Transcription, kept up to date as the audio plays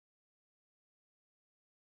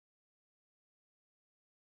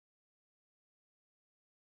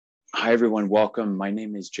Hi, everyone. Welcome. My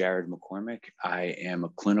name is Jared McCormick. I am a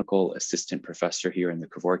clinical assistant professor here in the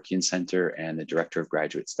Kevorkian Center and the director of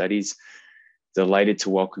graduate studies. Delighted to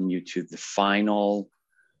welcome you to the final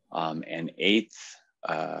and eighth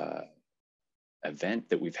event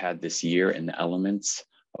that we've had this year in the elements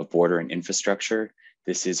of border and infrastructure.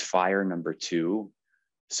 This is FIRE number 2.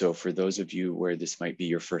 So for those of you where this might be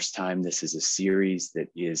your first time, this is a series that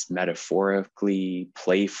is metaphorically,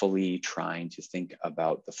 playfully trying to think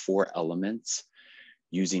about the 4 elements,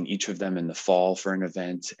 using each of them in the fall for an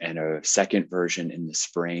event and a second version in the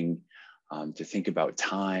spring to think about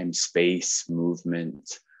time, space,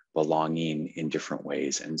 movement, belonging in different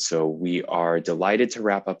ways. And so we are delighted to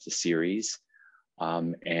wrap up the series.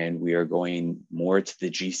 And we are going more to the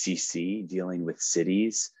GCC, dealing with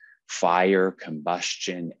cities, fire,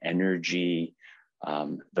 combustion, energy,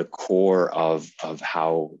 the core of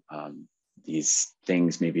how these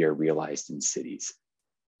things maybe are realized in cities.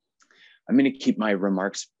 I'm going to keep my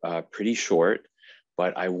remarks pretty short,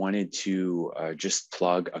 but I wanted to just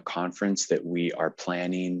plug a conference that we are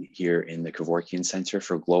planning here in the Kevorkian Center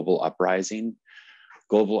for Global Uprising.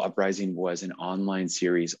 Global Uprising was an online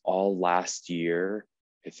series all last year,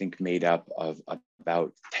 I think made up of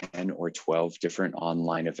about 10 or 12 different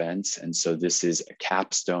online events. And so this is a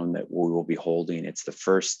capstone that we will be holding. It's the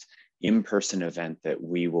first in-person event that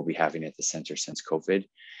we will be having at the center since COVID.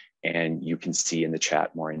 And you can see in the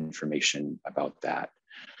chat more information about that.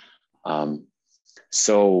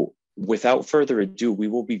 So without further ado, we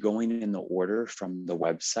will be going in the order from the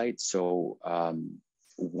website. So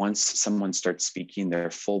once someone starts speaking,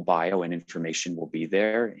 their full bio and information will be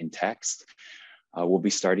there in text. We'll be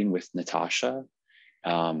starting with Natasha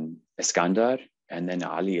Iskander, and then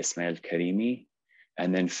Ali Ismail Karimi,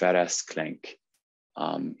 and then Feras Klenk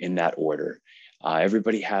in that order.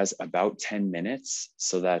 Everybody has about 10 minutes,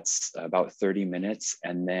 so that's about 30 minutes,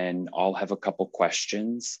 and then I'll have a couple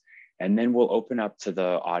questions, and then we'll open up to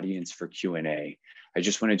the audience for Q&A. I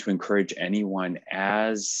just wanted to encourage anyone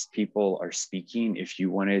as people are speaking, if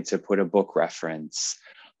you wanted to put a book reference,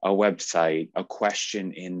 a website, a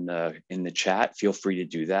question in the chat, feel free to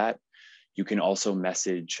do that. You can also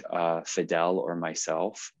message Fidel or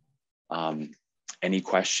myself any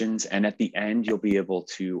questions. And at the end, you'll be able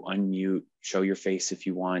to unmute, show your face if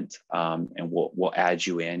you want, and we'll add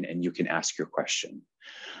you in and you can ask your question.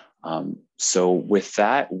 So with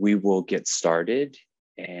that, we will get started.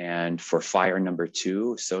 And for FIRE number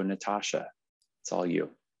 2, so Natasha, it's all you.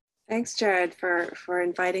 Thanks, Jared, for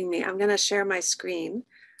inviting me. I'm gonna share my screen.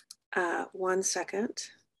 1 second.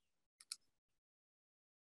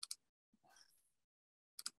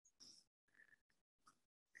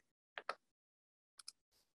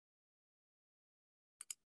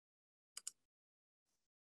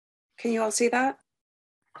 Can you all see that?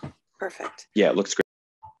 Perfect. Yeah, it looks great.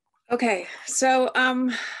 Okay, so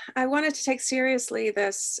I wanted to take seriously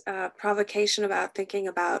this provocation about thinking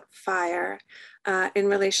about fire in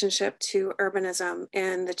relationship to urbanism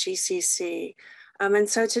in the GCC. And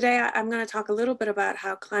so today I'm going to talk a little bit about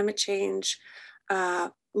how climate change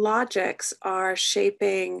logics are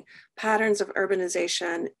shaping patterns of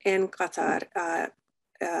urbanization in Qatar,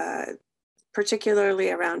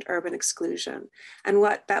 particularly around urban exclusion, and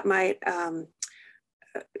what that might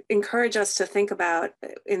encourage us to think about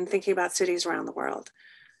in thinking about cities around the world.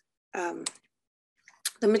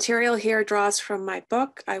 The material here draws from my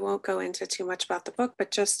book. I won't go into too much about the book,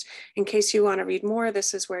 but just in case you want to read more,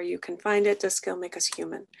 this is where you can find it. Does skill make us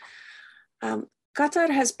human?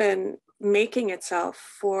 Qatar has been making itself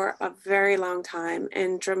for a very long time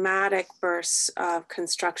in dramatic bursts of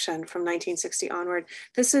construction from 1960 onward.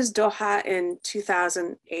 This is Doha in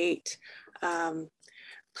 2008.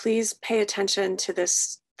 Please pay attention to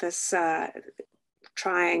this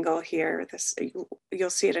triangle here.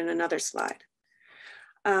 You'll see it in another slide.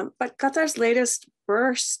 But Qatar's latest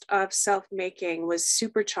burst of self-making was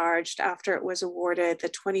supercharged after it was awarded the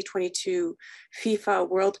 2022 FIFA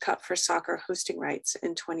World Cup for soccer hosting rights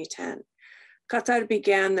in 2010. Qatar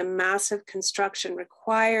began the massive construction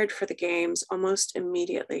required for the games almost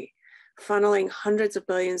immediately, funneling hundreds of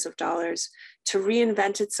billions of dollars to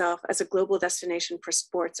reinvent itself as a global destination for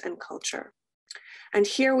sports and culture. And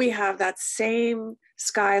here we have that same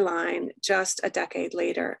skyline just a decade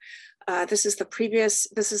later. This is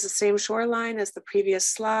the same shoreline as the previous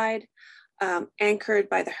slide, anchored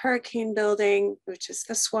by the Hurricane Building, which is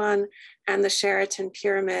this one, and the Sheraton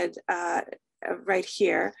Pyramid right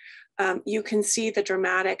here. You can see the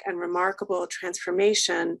dramatic and remarkable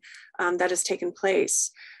transformation that has taken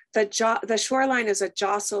place. The shoreline is a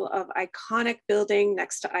jostle of iconic building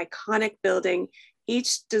next to iconic building,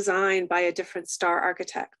 each designed by a different star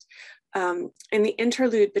architect. In the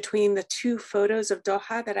interlude between the two photos of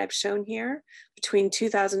Doha that I've shown here, between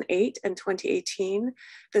 2008 and 2018,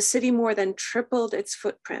 the city more than tripled its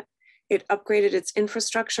footprint. It upgraded its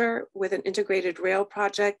infrastructure with an integrated rail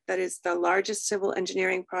project that is the largest civil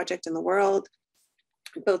engineering project in the world.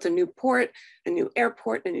 It built a new port, a new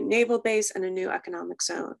airport, a new naval base, and a new economic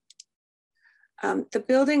zone. The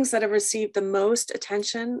buildings that have received the most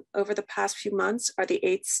attention over the past few months are the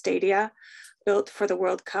 8 stadia built for the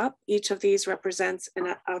World Cup. Each of these represents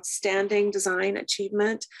an outstanding design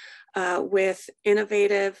achievement with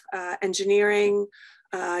innovative engineering,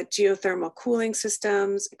 geothermal cooling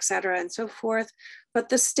systems, et cetera, and so forth. But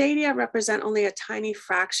the stadia represent only a tiny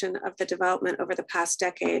fraction of the development over the past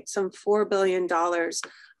decade, some $4 billion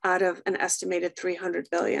out of an estimated $300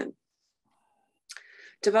 billion.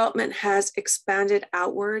 Development has expanded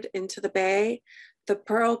outward into the Bay. The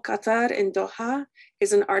Pearl Qatar in Doha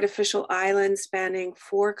is an artificial island spanning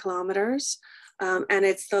 4 kilometers, and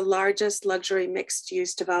it's the largest luxury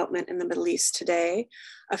mixed-use development in the Middle East today.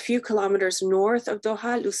 A few kilometers north of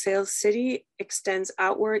Doha, Lusail City extends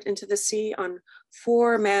outward into the sea on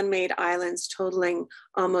 4 man-made islands totaling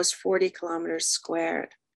almost 40 kilometers squared.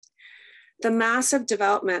 The massive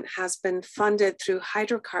development has been funded through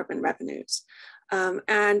hydrocarbon revenues.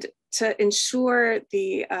 And to ensure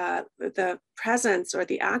the presence or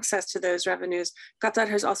the access to those revenues, Qatar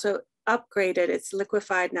has also upgraded its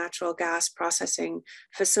liquefied natural gas processing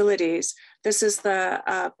facilities. This is the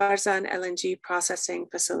Barzan LNG processing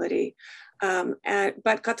facility.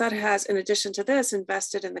 But Qatar has, in addition to this,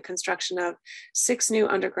 invested in the construction of 6 new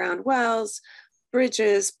underground wells,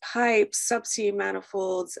 bridges, pipes, subsea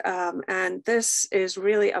manifolds, and this is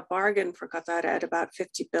really a bargain for Qatar at about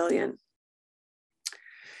 50 billion.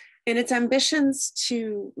 In its ambitions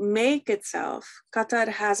to make itself, Qatar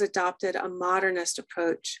has adopted a modernist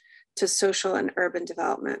approach to social and urban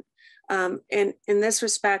development. In this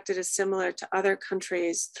respect, it is similar to other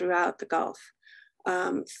countries throughout the Gulf.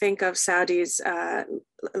 Think of Saudi's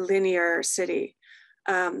linear city,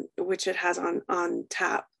 which it has on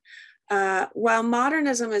tap. While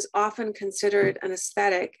modernism is often considered an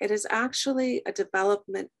aesthetic, it is actually a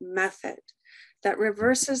development method that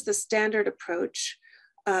reverses the standard approach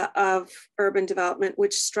of urban development,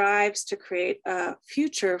 which strives to create a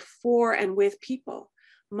future for and with people.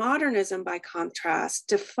 Modernism, by contrast,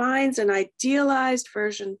 defines an idealized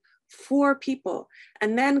version for people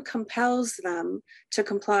and then compels them to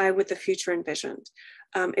comply with the future envisioned.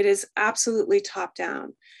 It is absolutely top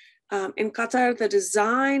down. In Qatar, the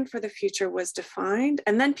design for the future was defined,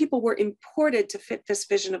 and then people were imported to fit this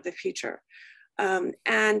vision of the future.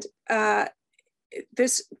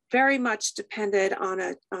 This very much depended on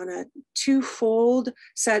a twofold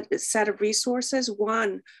set of resources.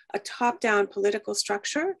 1, a top-down political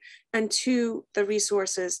structure, and 2, the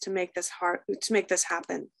resources to make this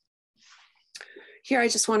happen. Here, I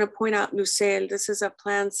just want to point out Lusail. This is a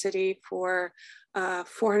planned city for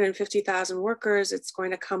 450,000 workers. It's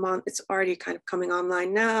going to come on, it's already kind of coming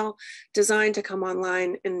online now, designed to come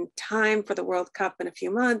online in time for the World Cup in a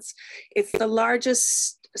few months. It's the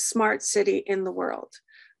largest smart city in the world.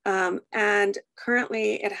 And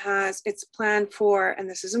currently it's planned for, and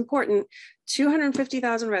this is important,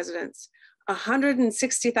 250,000 residents,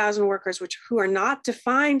 160,000 workers, who are not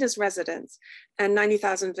defined as residents, and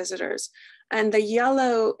 90,000 visitors. And the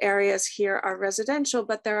yellow areas here are residential,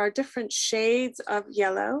 but there are different shades of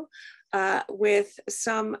yellow with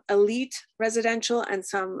some elite residential and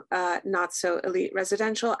some not so elite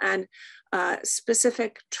residential, and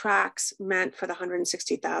specific tracks meant for the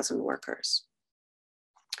 160,000 workers.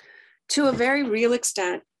 To a very real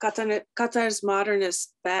extent, Qatar's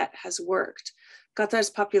modernist bet has worked. Qatar's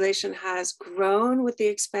population has grown with the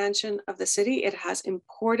expansion of the city. It has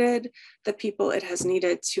imported the people it has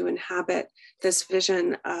needed to inhabit this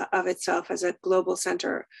vision of itself as a global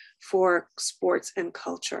center for sports and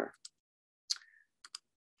culture.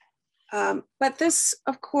 But this,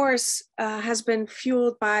 of course, has been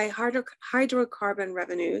fueled by hydrocarbon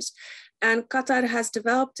revenues, and Qatar has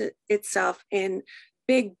developed itself in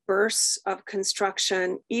big bursts of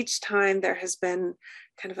construction each time there has been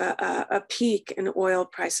kind of a peak in oil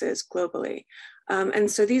prices globally.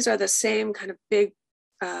 And so these are the same kind of big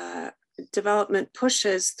development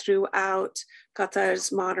pushes throughout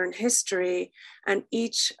Qatar's modern history, and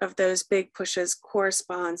each of those big pushes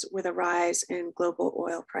corresponds with a rise in global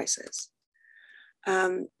oil prices.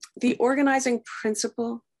 The organizing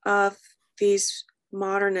principle of these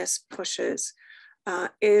modernist pushes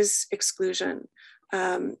is exclusion.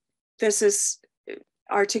 This is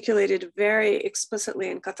articulated very explicitly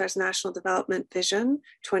in Qatar's National Development Vision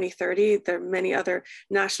 2030. There are many other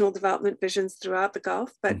national development visions throughout the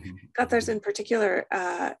Gulf, but Qatar's in particular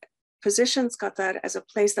positions Qatar as a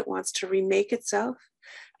place that wants to remake itself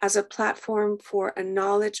as a platform for a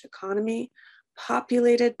knowledge economy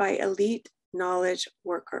populated by elite knowledge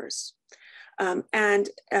workers, and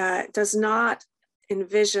does not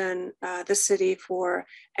envision the city for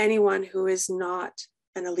anyone who is not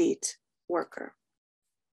an elite worker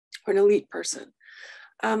or an elite person.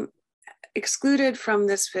 Excluded from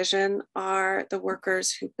this vision are the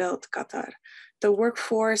workers who built Qatar. The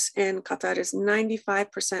workforce in Qatar is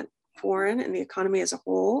 95% foreign in the economy as a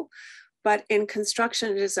whole, but in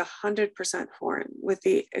construction, it is 100% foreign, with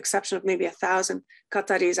the exception of maybe 1,000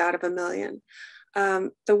 Qataris out of 1 million.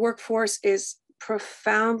 The workforce is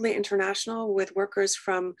profoundly international, with workers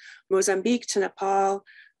from Mozambique to Nepal.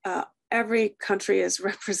 Every country is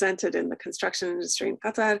represented in the construction industry in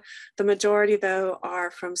Qatar. The majority, though,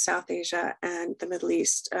 are from South Asia and the Middle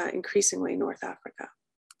East, increasingly North Africa.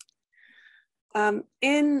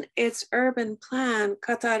 In its urban plan,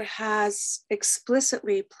 Qatar has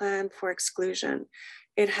explicitly planned for exclusion.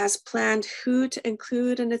 It has planned who to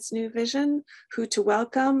include in its new vision, who to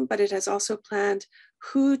welcome, but it has also planned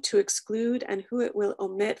who to exclude and who it will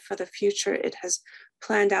omit for the future it has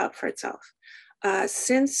planned out for itself.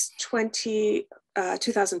 Since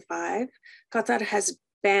 2005, Qatar has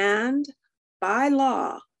banned by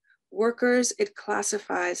law workers it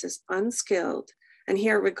classifies as unskilled, and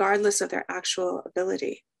here regardless of their actual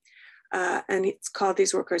ability. And it's called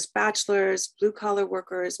these workers bachelors, blue collar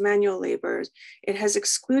workers, manual laborers. It has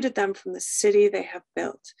excluded them from the city they have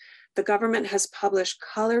built. The government has published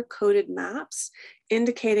color-coded maps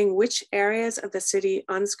indicating which areas of the city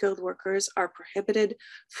unskilled workers are prohibited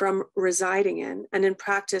from residing in, and in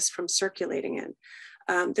practice from circulating in.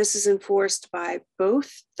 This is enforced by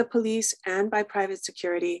both the police and by private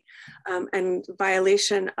security, and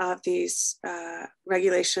violation of these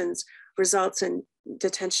regulations results in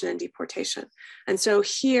detention and deportation. And so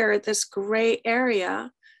here, this gray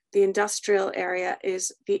area, the industrial area,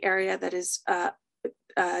 is the area that is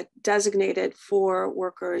designated for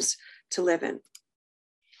workers to live in.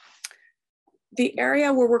 The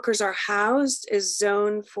area where workers are housed is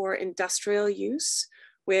zoned for industrial use,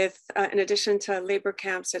 with, in addition to labor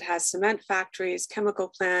camps, it has cement factories, chemical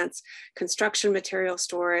plants, construction material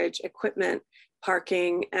storage, equipment,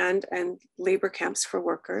 parking, and labor camps for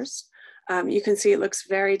workers. You can see it looks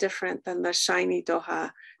very different than the shiny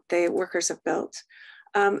Doha the workers have built.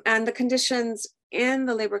 And the conditions in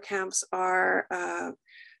the labor camps are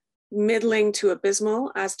middling to abysmal,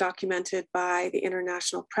 as documented by the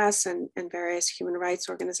international press and various human rights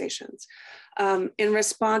organizations. In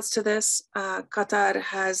response to this,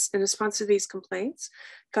 in response to these complaints,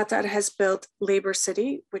 Qatar has built Labor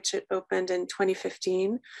City, which it opened in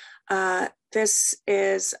 2015. This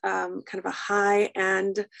is kind of a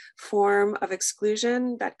high-end form of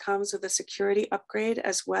exclusion that comes with a security upgrade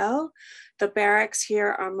as well. The barracks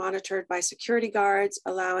here are monitored by security guards,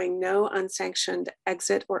 allowing no unsanctioned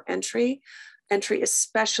exit or entry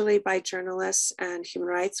especially by journalists and human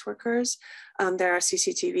rights workers. There are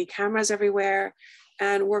CCTV cameras everywhere,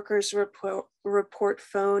 and workers report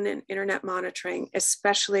phone and internet monitoring,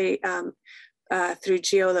 especially through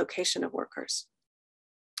geolocation of workers.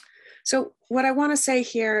 So what I want to say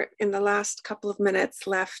here in the last couple of minutes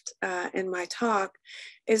left in my talk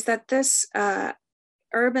is that this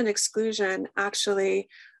urban exclusion actually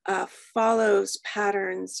follows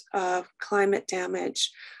patterns of climate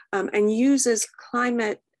damage and uses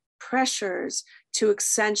climate pressures to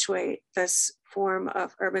accentuate this form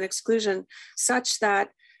of urban exclusion, such that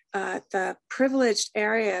the privileged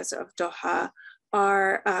areas of Doha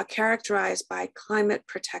are characterized by climate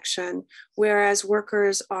protection, whereas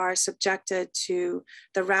workers are subjected to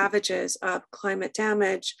the ravages of climate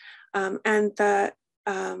damage. And the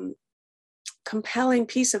compelling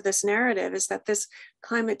piece of this narrative is that this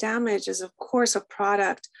climate damage is, of course, a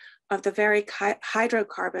product of the very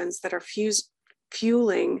hydrocarbons that are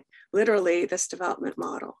fueling, literally, this development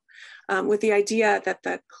model, with the idea that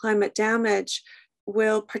the climate damage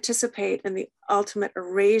will participate in the ultimate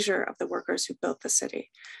erasure of the workers who built the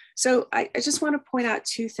city. So I just want to point out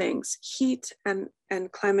two things: heat and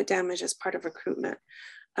climate damage as part of recruitment.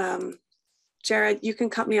 Jared, you can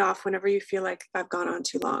cut me off whenever you feel like I've gone on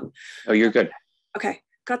too long. Oh, you're good. Okay.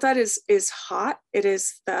 Qatar is hot. It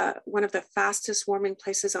is one of the fastest warming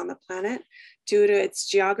places on the planet due to its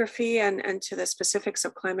geography and to the specifics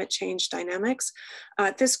of climate change dynamics.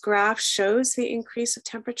 This graph shows the increase of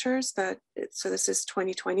temperatures. So this is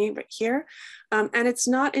 2020 right here. And it's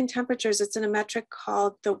not in temperatures, it's in a metric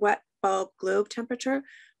called the wet bulb globe temperature,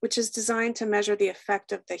 which is designed to measure the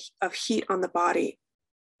effect of heat on the body.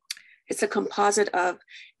 It's a composite of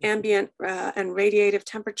ambient and radiative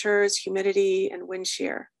temperatures, humidity, and wind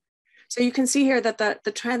shear. So you can see here that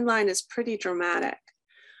the trend line is pretty dramatic.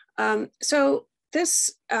 So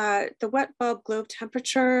this, the wet bulb globe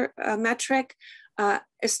temperature metric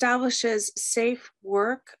establishes safe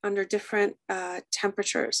work under different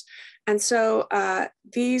temperatures. And so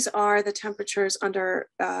these are the temperatures under,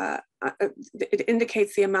 it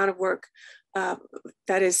indicates the amount of work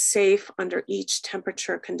that is safe under each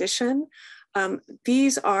temperature condition.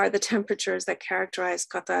 These are the temperatures that characterize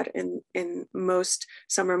Qatar in most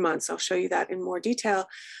summer months. I'll show you that in more detail.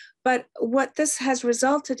 But what this has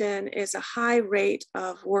resulted in is a high rate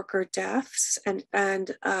of worker deaths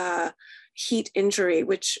and heat injury,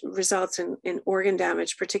 which results in organ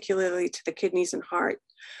damage, particularly to the kidneys and heart.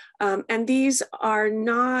 And these are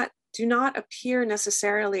do not appear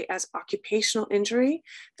necessarily as occupational injury.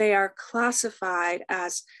 They are classified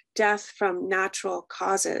as death from natural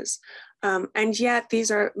causes. And yet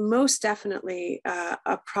these are most definitely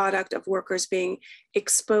a product of workers being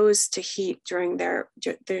exposed to heat during their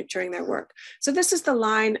work. So this is the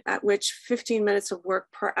line at which 15 minutes of work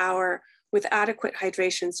per hour with adequate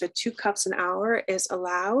hydration, so 2 cups an hour, is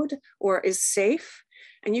allowed or is safe.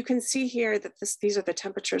 And you can see here that these are the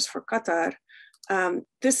temperatures for Qatar.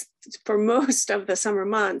 This, for most of the summer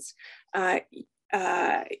months,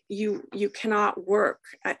 you cannot work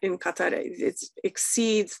in Qatar. It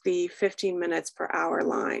exceeds the 15 minutes per hour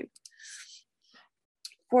line.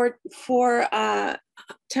 For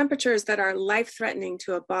temperatures that are life-threatening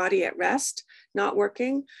to a body at rest, not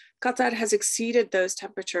working, Qatar has exceeded those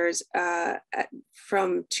temperatures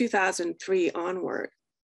from 2003 onward.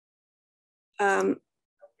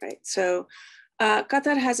 Right, so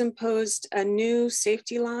Qatar has imposed a new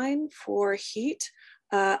safety line for heat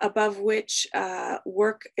above which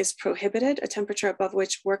work is prohibited, a temperature above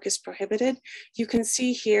which work is prohibited. You can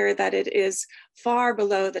see here that it is far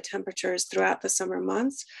below the temperatures throughout the summer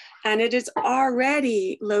months, and it is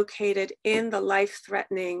already located in the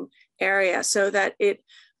life-threatening area so that it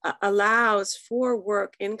allows for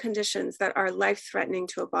work in conditions that are life-threatening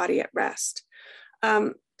to a body at rest.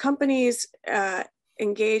 Companies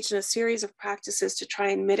engaged in a series of practices to try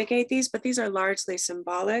and mitigate these, but these are largely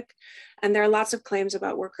symbolic. And there are lots of claims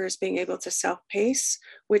about workers being able to self-pace,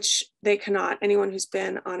 which they cannot. Anyone who's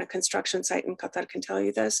been on a construction site in Qatar can tell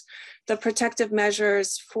you this. The protective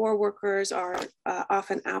measures for workers are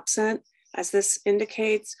often absent, as this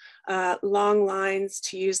indicates. Long lines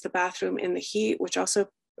to use the bathroom in the heat, which also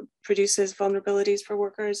produces vulnerabilities for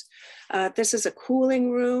workers. This is a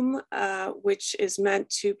cooling room, which is meant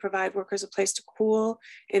to provide workers a place to cool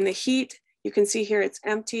in the heat. You can see here it's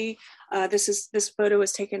empty. This photo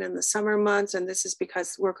was taken in the summer months, and this is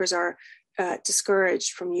because workers are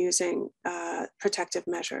discouraged from using protective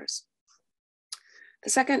measures. The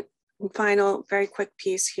second and final very quick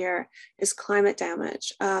piece here is climate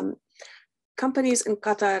damage. Companies in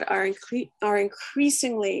Qatar are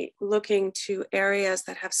increasingly looking to areas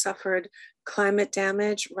that have suffered climate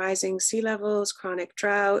damage, rising sea levels, chronic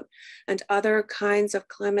drought, and other kinds of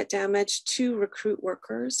climate damage to recruit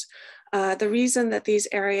workers. The reason that these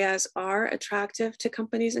areas are attractive to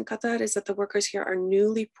companies in Qatar is that the workers here are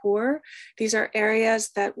newly poor. These are areas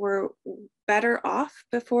that were better off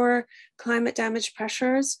before climate damage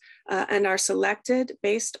pressures and are selected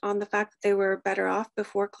based on the fact that they were better off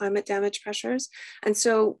before climate damage pressures. And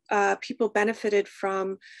so people benefited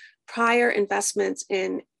from prior investments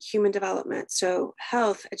in human development, so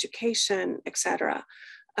health, education, etc.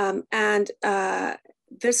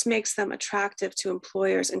 This makes them attractive to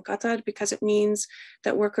employers in Qatar because it means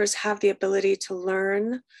that workers have the ability to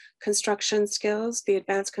learn construction skills, the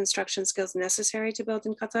advanced construction skills necessary to build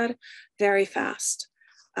in Qatar, very fast.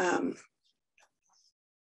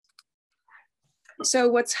 So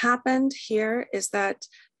what's happened here is that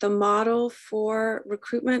the model for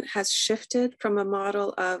recruitment has shifted from a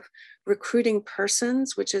model of recruiting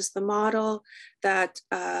persons, which is the model that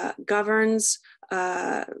governs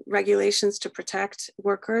regulations to protect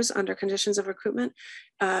workers under conditions of recruitment.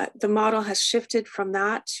 The model has shifted from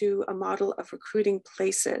that to a model of recruiting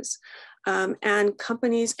places. And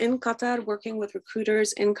companies in Qatar working with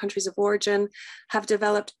recruiters in countries of origin have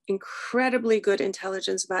developed incredibly good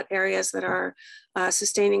intelligence about areas that are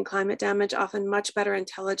sustaining climate damage, often much better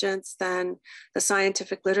intelligence than the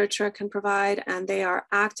scientific literature can provide. And they are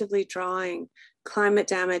actively drawing climate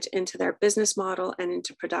damage into their business model and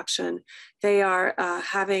into production. They are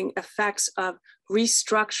having effects of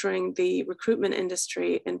restructuring the recruitment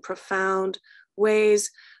industry in profound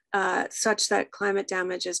ways. such that climate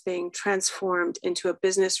damage is being transformed into a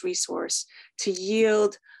business resource to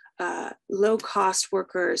yield low-cost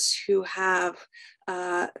workers who have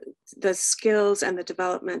the skills and the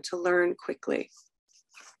development to learn quickly.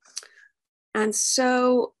 And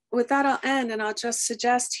so with that, I'll end, and I'll just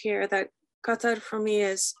suggest here that Qatar for me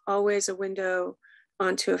is always a window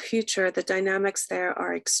onto a future. The dynamics there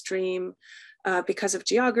are extreme because of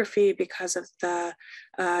geography, because of the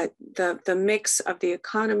mix of the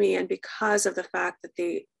economy, and because of the fact that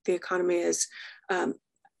the economy is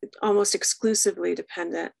almost exclusively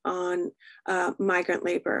dependent on migrant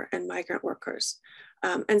labor and migrant workers.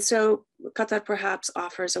 And so Qatar perhaps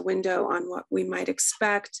offers a window on what we might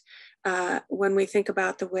expect when we think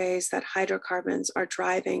about the ways that hydrocarbons are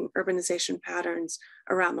driving urbanization patterns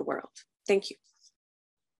around the world. Thank you.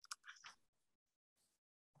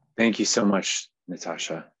 Thank you so much,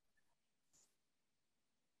 Natasha.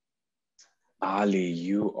 Ali,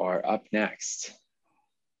 you are up next.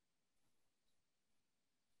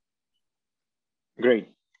 Great.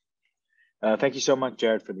 Thank you so much,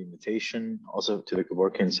 Jared, for the invitation. Also to the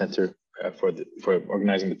Kevorkian Center for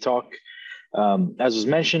organizing the talk. As was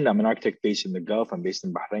mentioned, I'm an architect based in the Gulf. I'm based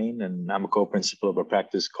in Bahrain, and I'm a co-principal of a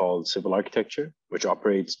practice called civil architecture, which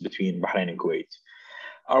operates between Bahrain and Kuwait.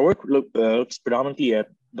 Our work looks predominantly at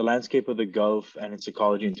the landscape of the Gulf and its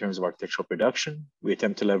ecology in terms of architectural production. We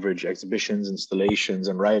attempt to leverage exhibitions, installations,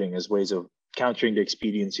 and writing as ways of countering the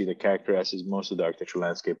expediency that characterizes most of the architectural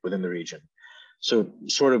landscape within the region. So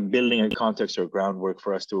sort of building a context or groundwork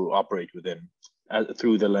for us to operate within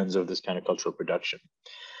through the lens of this kind of cultural production.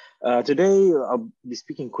 Today, I'll be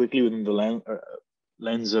speaking quickly within the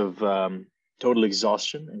lens of total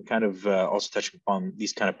exhaustion and kind of also touching upon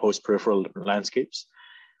these kind of post-peripheral landscapes.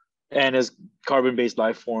 And as carbon-based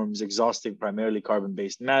life forms exhausting primarily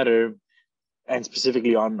carbon-based matter, and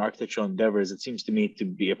specifically on architectural endeavors, it seems to me to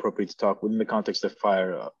be appropriate to talk within the context of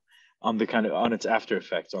fire on its after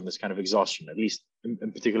effects on this kind of exhaustion, at least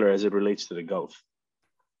in particular as it relates to the Gulf.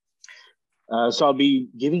 So I'll be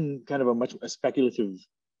giving kind of a speculative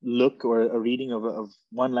look or a reading of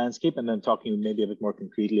one landscape, and then talking maybe a bit more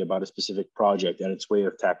concretely about a specific project and its way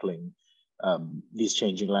of tackling these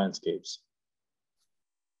changing landscapes.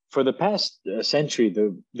 For the past century,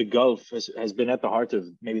 the Gulf has been at the heart of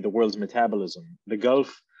maybe the world's metabolism. The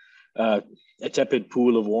Gulf, a tepid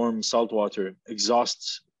pool of warm salt water,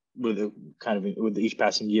 exhausts with each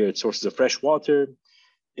passing year its sources of fresh water.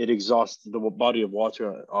 It exhausts the body of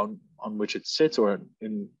water on which it sits, or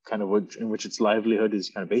in which its livelihood is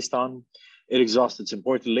kind of based on. It exhausts its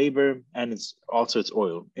imported labor and its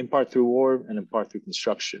oil, in part through war and in part through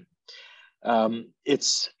construction.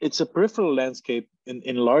 It's a peripheral landscape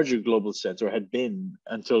in a larger global sense, or had been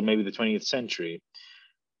until maybe the 20th century,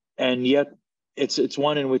 and yet it's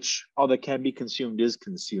one in which all that can be consumed is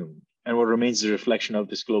consumed, and what remains is a reflection of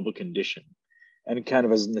this global condition. And kind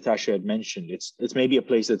of as Natasha had mentioned, it's maybe a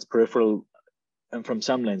place that's peripheral, and from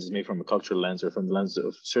some lenses, maybe from a cultural lens or from the lens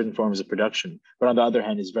of certain forms of production, but on the other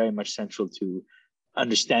hand is very much central to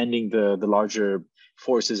understanding the larger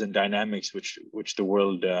forces and dynamics which the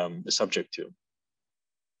world is subject to.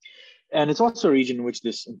 And it's also a region in which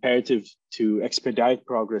this imperative to expedite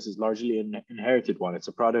progress is largely an inherited one. It's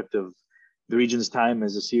a product of the region's time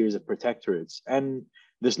as a series of protectorates. And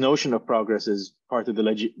this notion of progress is part of the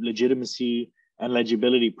legitimacy and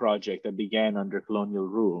legibility project that began under colonial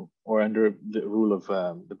rule, or under the rule of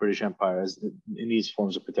the British Empire in these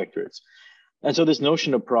forms of protectorates. And so this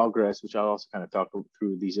notion of progress, which I'll also kind of talk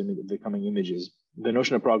through the coming images, the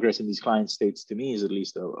notion of progress in these client states to me is at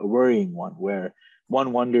least a worrying one, where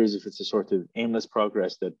one wonders if it's a sort of aimless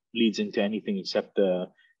progress that leads into anything except the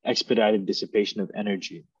expedited dissipation of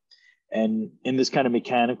energy. And in this kind of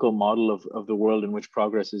mechanical model of the world in which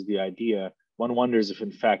progress is the idea, one wonders if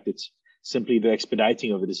in fact it's simply the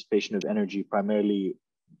expediting of the dissipation of energy, primarily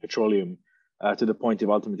petroleum, to the point of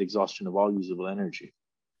ultimate exhaustion of all usable energy.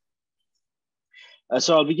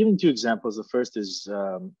 So I'll be giving two examples. The first is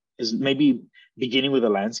maybe beginning with a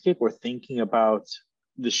landscape, or thinking about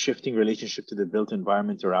the shifting relationship to the built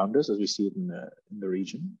environment around us as we see it in the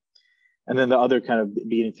region. And then the other kind of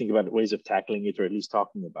beginning to think about ways of tackling it, or at least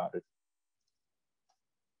talking about it.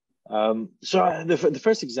 So the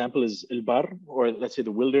first example is El Bar, or let's say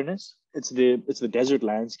the wilderness. It's the desert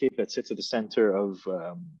landscape that sits at the center of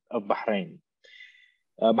Bahrain.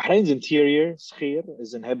 Bahrain's interior, Skhir,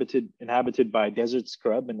 is inhabited by desert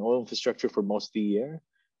scrub and oil infrastructure for most of the year.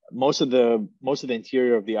 Most of the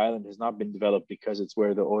interior of the island has not been developed because it's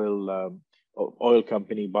where the oil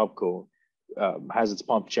company Babco has its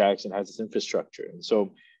pump jacks and has its infrastructure, and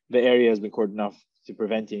so the area has been cordoned off to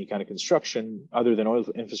prevent any kind of construction other than oil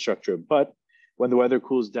infrastructure. But When the weather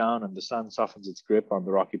cools down and the sun softens its grip on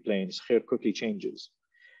the rocky plains, Khair quickly changes.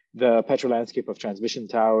 The petro landscape of transmission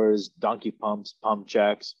towers, donkey pumps, pump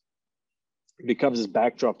jacks becomes this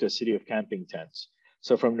backdrop to a city of camping tents.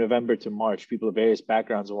 So from November to March, people of various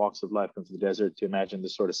backgrounds and walks of life come to the desert to imagine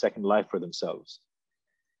this sort of second life for themselves.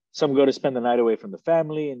 Some go to spend the night away from the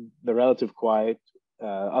family in the relative quiet.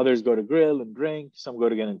 Others go to grill and drink. Some go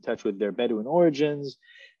to get in touch with their Bedouin origins.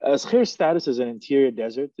 Khair's status as an interior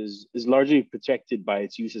desert is largely protected by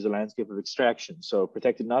its use as a landscape of extraction. So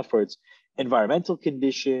protected not for its environmental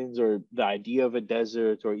conditions or the idea of a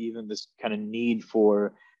desert or even this kind of need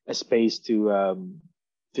for a space to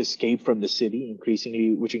escape from the city,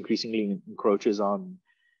 which increasingly encroaches on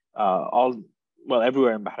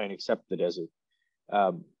everywhere in Bahrain except the desert.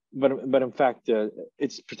 But in fact,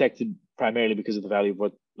 it's protected primarily because of the value of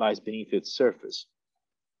what lies beneath its surface.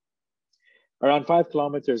 Around 5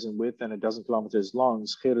 kilometers in width and 12 kilometers long,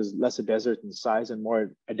 Khair is less a desert in size and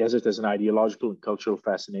more a desert as an ideological and cultural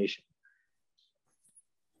fascination.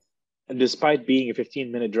 And despite being a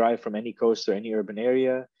 15-minute drive from any coast or any urban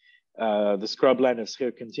area, the scrubland of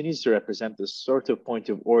Khair continues to represent this sort of point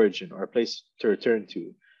of origin or a place to return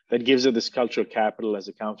to that gives it this cultural capital as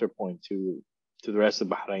a counterpoint to the rest of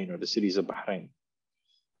Bahrain or the cities of Bahrain.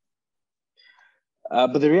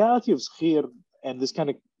 But the reality of Khair and this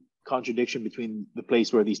kind of contradiction between the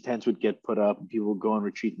place where these tents would get put up and people would go on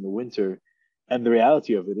retreat in the winter and the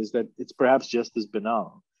reality of it is that it's perhaps just as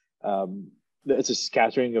banal. It's a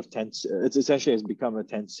scattering of tents. It's essentially has become a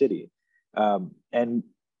tent city. And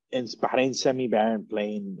in Bahrain's semi-barren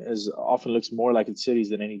plain often looks more like its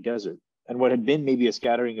cities than any desert. And what had been maybe a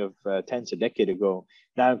scattering of tents a decade ago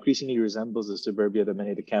now increasingly resembles the suburbia that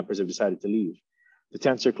many of the campers have decided to leave. The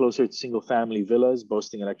tents are closer to single-family villas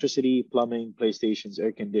boasting electricity, plumbing, playstations,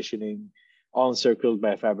 air conditioning, all encircled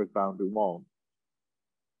by a fabric boundary wall.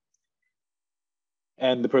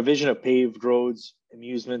 And the provision of paved roads,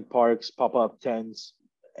 amusement parks, pop-up tents,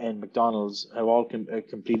 and McDonald's have all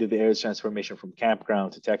completed the area's transformation from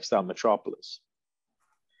campground to textile metropolis.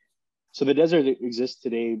 So the desert exists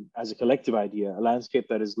today as a collective idea, a landscape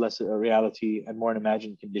that is less a reality and more an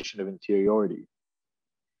imagined condition of interiority.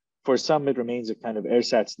 For some, it remains a kind of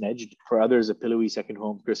ersatz nedged. For others, a pillowy second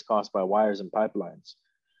home crisscrossed by wires and pipelines.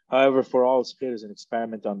 However, for all, Khair is an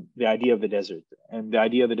experiment on the idea of the desert. And the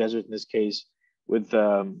idea of the desert in this case, with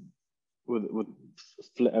the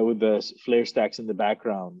flare stacks in the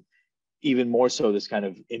background, even more so this kind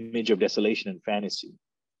of image of desolation and fantasy.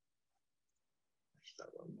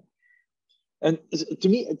 And to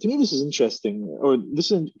me, this is interesting, or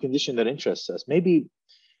this is a condition that interests us. Maybe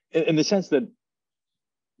in the sense that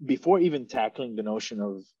before even tackling the notion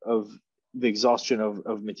of the exhaustion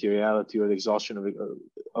of materiality or the exhaustion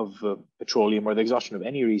of petroleum or the exhaustion of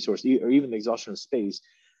any resource or even the exhaustion of space,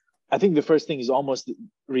 I think the first thing is almost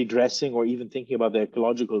redressing or even thinking about the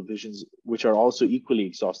ecological visions, which are also equally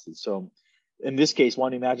exhausted. So in this case,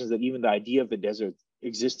 one imagines that even the idea of the desert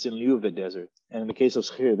exists in lieu of the desert. And in the case of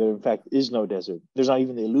Khair, there in fact is no desert. There's not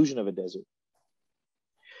even the illusion of a desert.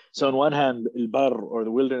 So on one hand, al-bar or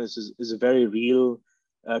the wilderness is a very real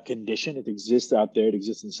condition. It exists out there. It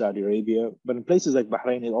exists in Saudi Arabia. But in places like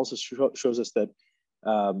Bahrain, it also shows us that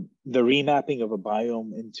the remapping of a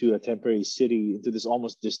biome into a temporary city, into this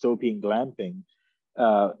almost dystopian glamping,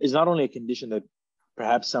 is not only a condition that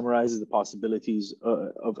perhaps summarizes the possibilities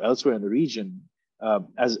of elsewhere in the region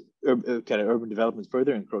as kind of urban development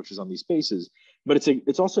further encroaches on these spaces, but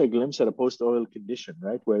it's also a glimpse at a post-oil condition,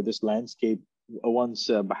 right? Where this landscape, once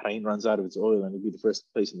Bahrain runs out of its oil, and it'll be the first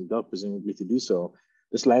place in the Gulf presumably to do so,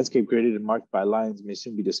 this landscape created and marked by lines may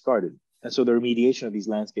soon be discarded. And so the remediation of these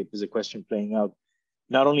landscapes is a question playing out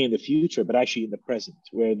not only in the future, but actually in the present,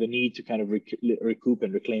 where the need to kind of recoup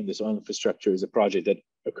and reclaim this oil infrastructure is a project that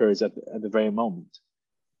occurs at the very moment.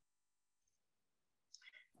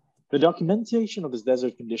 The documentation of this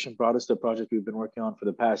desert condition brought us to a project we've been working on for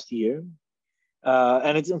the past year.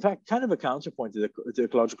 And it's in fact kind of a counterpoint to the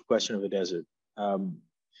ecological question of the desert.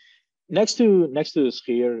 Next to this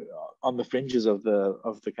Khair, on the fringes of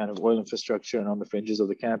the kind of oil infrastructure and on the fringes of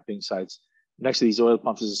the camping sites, next to these oil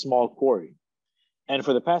pumps is a small quarry. And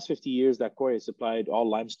for the past 50 years, that quarry has supplied all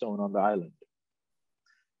limestone on the island.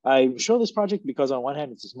 I show this project because on one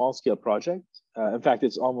hand, it's a small scale project. In fact,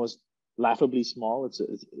 it's almost laughably small.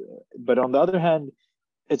 But on the other hand,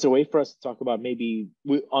 it's a way for us to talk about maybe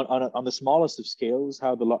on the smallest of scales,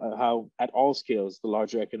 how at all scales, the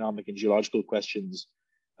larger economic and geological questions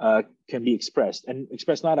can be expressed, and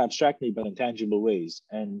expressed not abstractly, but in tangible ways,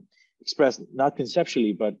 and expressed not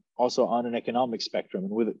conceptually, but also on an economic spectrum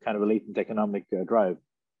and with kind of a latent economic drive.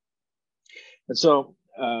 And so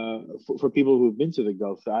for people who've been to the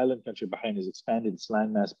Gulf, the island country of Bahrain has expanded its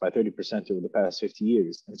landmass by 30% over the past 50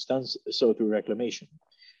 years, and it's done so through reclamation.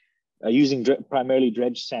 Using primarily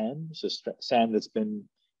dredged sand, so sand that's been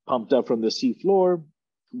pumped up from the sea floor,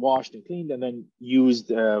 washed and cleaned, and then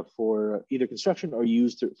used for either construction or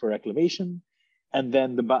used for reclamation. And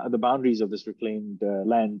then the boundaries of this reclaimed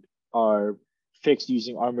land are fixed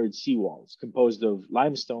using armored seawalls composed of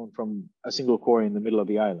limestone from a single quarry in the middle of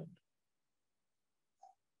the island.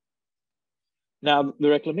 Now, the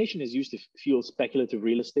reclamation is used to fuel speculative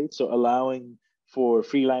real estate, so allowing for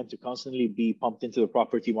free land to constantly be pumped into the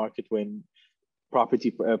property market when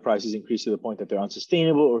property prices increase to the point that they're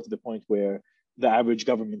unsustainable, or to the point where the average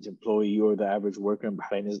government employee or the average worker in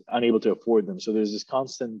Bahrain is unable to afford them. So there's this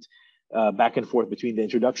constant back and forth between the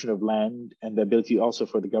introduction of land and the ability also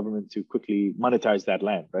for the government to quickly monetize that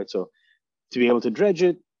land, right? So to be able to dredge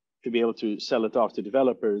it, to be able to sell it off to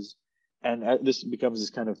developers, and this becomes this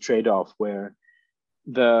kind of trade-off where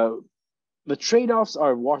the trade-offs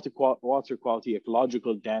are water quality,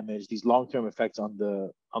 ecological damage, these long-term effects on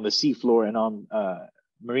the seafloor and on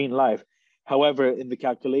marine life. However, in the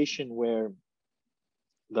calculation where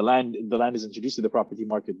the land is introduced to the property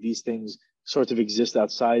market, these things sort of exist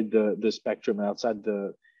outside the spectrum and outside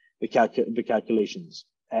the calculations.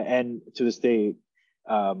 And to this day,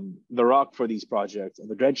 the rock for these projects and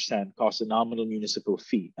the dredged sand costs a nominal municipal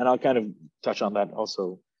fee. And I'll kind of touch on that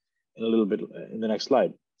also in a little bit in the next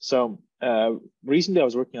slide. So recently I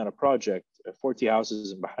was working on a project, 40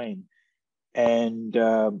 houses in Bahrain, and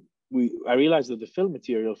I realized that the fill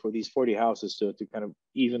material for these 40 houses, so to kind of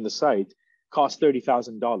even the site, cost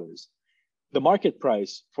 $30,000. The market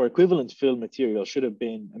price for equivalent fill material should have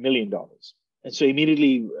been $1 million. And so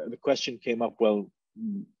immediately the question came up, well,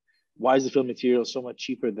 why is the fill material so much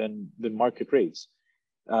cheaper than market rates?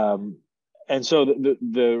 And so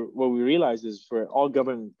what we realized is for all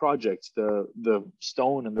government projects, the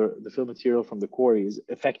stone and the fill material from the quarry is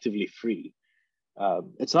effectively free.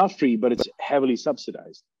 It's not free, but it's heavily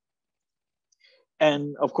subsidized.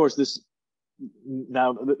 And of course, this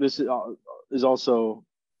is also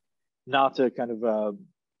not a kind of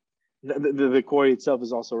the quarry itself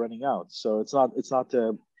is also running out. So it's not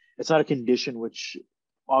a condition which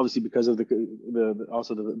obviously because of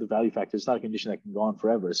the value factor, it's not a condition that can go on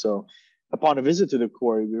forever. So upon a visit to the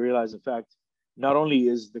quarry, we realized, in fact, not only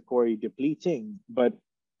is the quarry depleting, but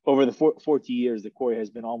over the 40 years, the quarry has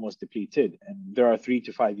been almost depleted. And there are 3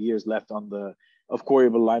 to 5 years left of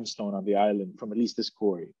quarryable limestone on the island from at least this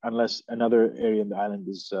quarry, unless another area in the island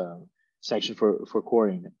is sectioned for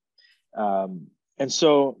quarrying it. And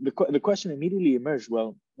so the question immediately emerged,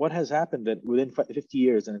 well, what has happened that within 50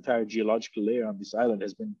 years, an entire geological layer on this island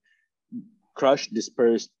has been crushed,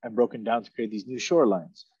 dispersed, and broken down to create these new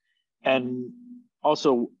shorelines? And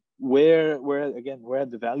also, where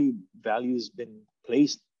had the values been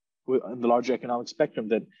placed in the larger economic spectrum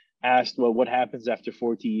that asked, well, what happens after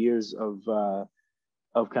 40 years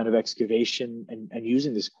of kind of excavation and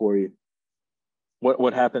using this quarry?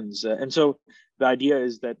 What happens? And so the idea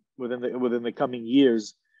is that within the coming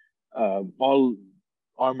years, all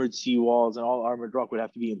armored seawalls and all armored rock would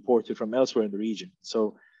have to be imported from elsewhere in the region.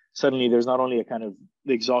 So suddenly there's not only a kind of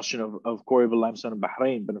the exhaustion of quarryable limestone in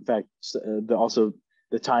Bahrain, but in fact also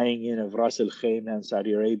the tying in of Ras Al Khaimah and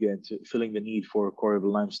Saudi Arabia into filling the need for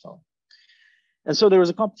quarryable limestone. And so there was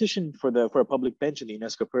a competition for a public bench in the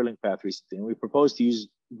UNESCO Perling Path recently, and we proposed to use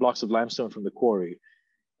blocks of limestone from the quarry.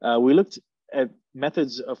 We looked at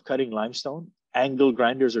methods of cutting limestone, angle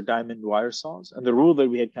grinders or diamond wire saws, and the rule that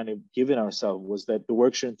we had kind of given ourselves was that the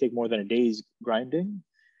work shouldn't take more than a day's grinding,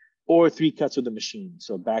 or 3 cuts with the machine,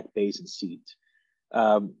 so back, base, and seat.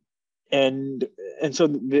 And so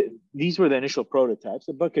these were the initial prototypes: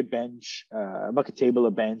 a bucket bench, a bucket table,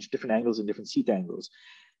 a bench, different angles and different seat angles.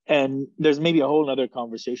 And there's maybe a whole other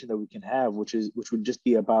conversation that we can have, which would just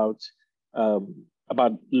be about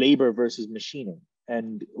labor versus machining.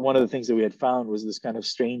 And one of the things that we had found was this kind of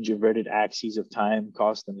strange inverted axes of time,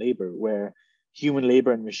 cost, and labor, where human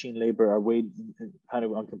labor and machine labor are weighed kind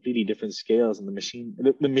of on completely different scales. And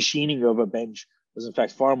the machining of a bench was in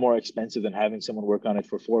fact far more expensive than having someone work on it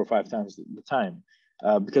for 4 or 5 times the time,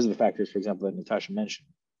 because of the factors, for example, that Natasha mentioned.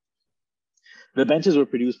 The benches were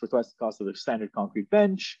produced for twice the cost of a standard concrete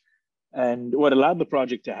bench. And what allowed the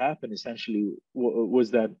project to happen essentially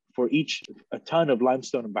was that for a ton of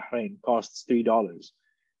limestone in Bahrain costs $3.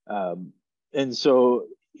 And so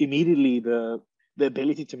immediately the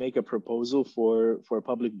ability to make a proposal for a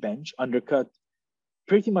public bench undercut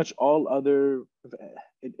pretty much all other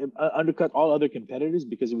competitors,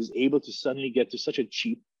 because it was able to suddenly get to such a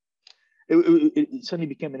cheap it suddenly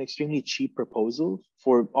became an extremely cheap proposal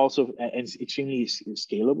for also and extremely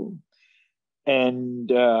scalable. And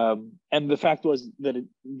the fact was that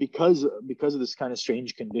because of this kind of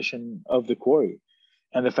strange condition of the quarry,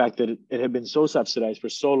 and the fact that it had been so subsidized for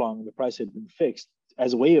so long, the price had been fixed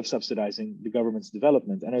as a way of subsidizing the government's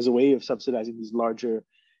development and as a way of subsidizing these larger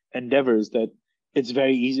endeavors, that it's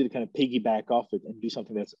very easy to kind of piggyback off it and do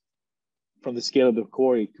something that's, from the scale of the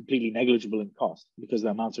quarry, completely negligible in cost because the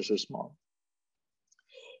amounts are so small.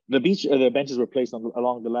 The benches were placed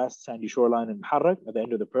along the last sandy shoreline in Muharraq at the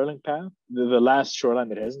end of the Pearling Path, the last shoreline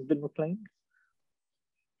that hasn't been reclaimed.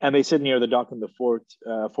 And they sit near the dock in the fort,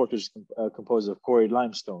 which is composed of quarried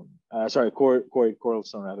limestone, quarried coral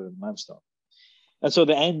stone rather than limestone. And so in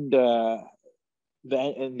the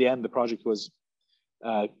end, the project was,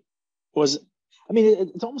 I mean,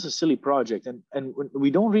 it's almost a silly project, and we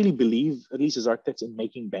don't really believe, at least as architects, in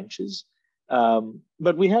making benches.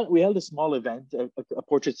 But we held a small event, a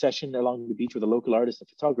portrait session along the beach with a local artist and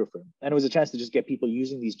photographer, and it was a chance to just get people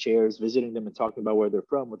using these chairs, visiting them, and talking about where they're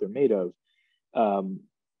from, what they're made of.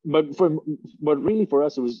 But really for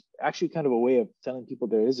us, it was actually kind of a way of telling people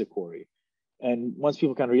there is a quarry. And once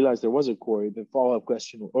people kind of realized there was a quarry, the follow-up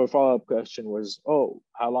question was, oh,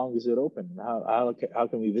 how long is it open? How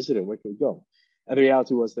can we visit it? Where can we go? And the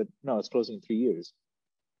reality was that, no, it's closing in 3 years.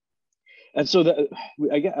 And so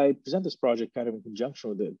I present this project kind of in conjunction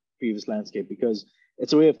with the previous landscape, because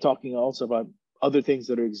it's a way of talking also about other things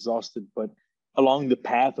that are exhausted, but along the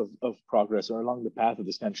path of progress, or along the path of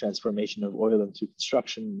this kind of transformation of oil into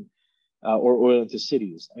construction, or oil into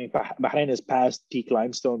cities. I mean, Bahrain has passed peak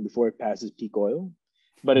limestone before it passes peak oil,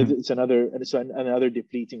 but it's another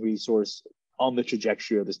depleting resource on the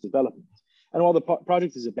trajectory of this development. And while the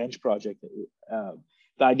project is a bench project,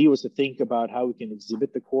 the idea was to think about how we can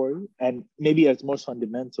exhibit the quarry, and maybe at its most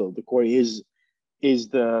fundamental, the quarry is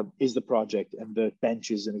the project, and the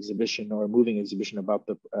bench is an exhibition or a moving exhibition about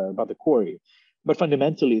the quarry. But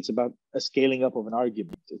fundamentally, it's about a scaling up of an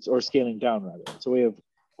argument, or scaling down rather. It's a way of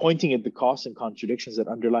pointing at the costs and contradictions that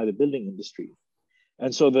underlie the building industry.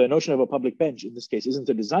 And so the notion of a public bench in this case isn't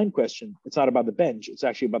a design question. It's not about the bench. It's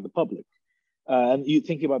actually about the public. And you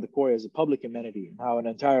think about the quarry as a public amenity, and how an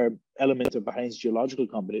entire element of Bahrain's geological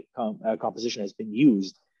composition has been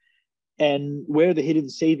used, and where the hidden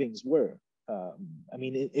savings were. I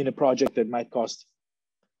mean, in a project that might cost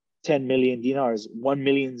 10 million dinars, 1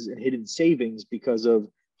 million in hidden savings because of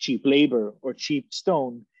cheap labor or cheap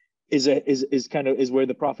stone is where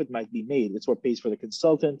the profit might be made. It's what pays for the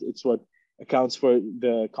consultant. It's what accounts for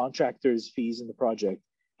the contractor's fees in the project.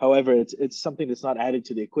 However, it's something that's not added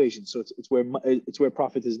to the equation. So it's where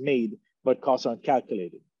profit is made, but costs aren't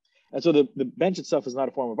calculated. And so the bench itself is not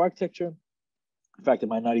a form of architecture. In fact, it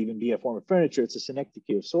might not even be a form of furniture. It's a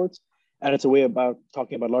synecdoche of sorts. And it's a way about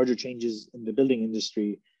talking about larger changes in the building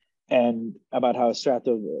industry, and about how a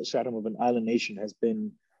stratum of an island nation has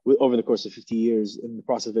been, over the course of 50 years, in the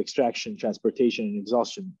process of extraction, transportation, and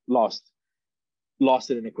exhaustion, lost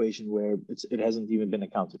in an equation where it hasn't even been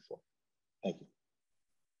accounted for. Thank you.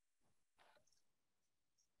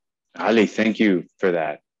 Ali, thank you for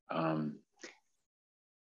that.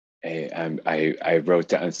 I wrote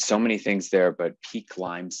down so many things there, but peak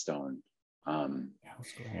limestone.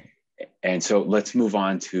 That's great. And so let's move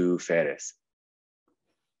on to Feras.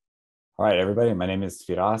 All right, everybody. My name is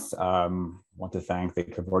Feras. Want to thank the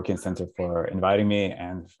Kevorkian Center for inviting me,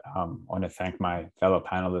 and want to thank my fellow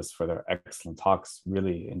panelists for their excellent talks.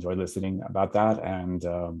 Really enjoyed listening about that, and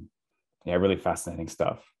yeah, really fascinating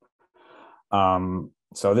stuff.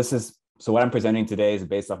 So what I'm presenting today is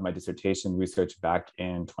based off my dissertation research back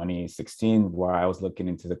in 2016, where I was looking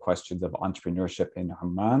into the questions of entrepreneurship in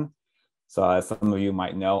Oman. So as some of you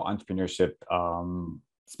might know, entrepreneurship,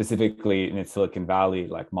 specifically in the Silicon Valley,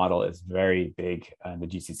 model is very big in the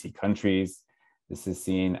GCC countries. This is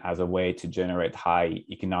seen as a way to generate high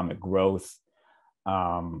economic growth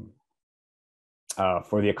for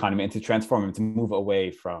the economy, and to transform and to move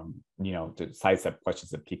away from, to sidestep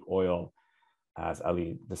questions of peak oil, as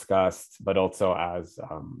Ali discussed, but also as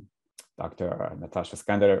Dr. Natasha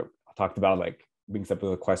Iskander talked about, brings up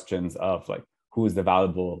the questions of who is the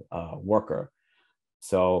valuable worker.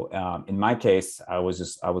 So in my case, I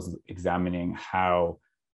was examining how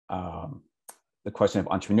the question of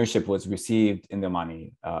entrepreneurship was received in the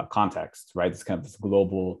Omani context, right? This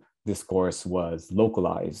global discourse was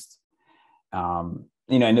localized. And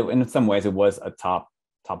in some ways it was a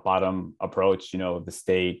top-bottom approach, the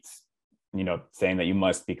state, saying that you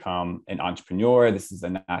must become an entrepreneur. This is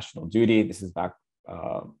a national duty. This is back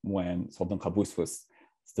when Sultan Qaboos was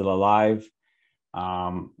still alive,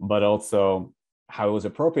 but also how it was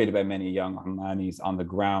appropriated by many young Omanis on the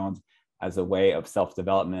ground as a way of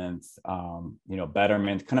self-development,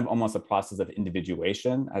 betterment, kind of almost a process of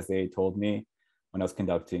individuation, as they told me when I was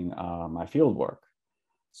conducting my field work.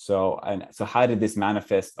 So how did this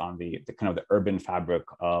manifest on the kind of the urban fabric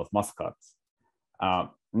of Muscat?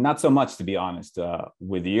 Not so much, to be honest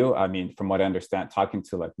with you. I mean, from what I understand, talking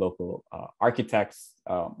to like local architects,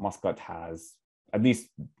 Muscat has, at least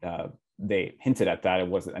they hinted at that.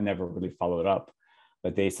 I never really followed up,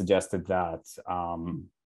 but they suggested that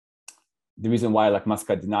the reason why like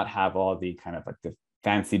Muscat did not have all the kind of like the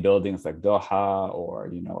fancy buildings like Doha or,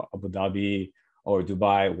 Abu Dhabi or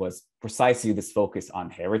Dubai was precisely this focus on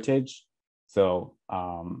heritage. So,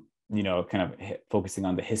 kind of focusing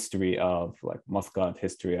on the history of like Muscat,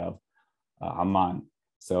 history of Amman.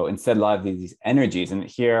 So instead, a lot of these energies, and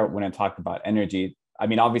here when I talk about energy, I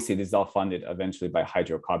mean, obviously this is all funded eventually by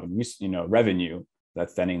hydrocarbon, revenue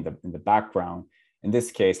that's standing in the background. In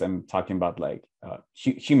this case, I'm talking about like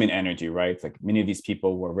human energy, right? It's like many of these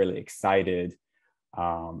people were really excited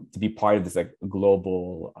to be part of this like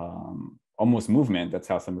global almost movement. That's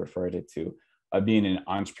how some referred it to, being an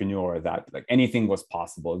entrepreneur, that like anything was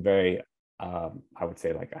possible. Very, I would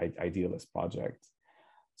say like idealist project.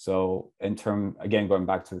 So again, going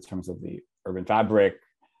back to the terms of the urban fabric,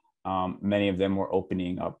 many of them were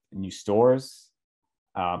opening up new stores,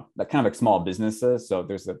 like kind of like small businesses. So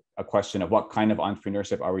there's a question of what kind of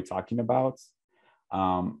entrepreneurship are we talking about?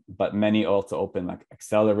 But many also open like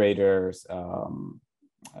accelerators,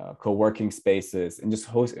 co-working spaces, and just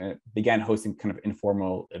began hosting kind of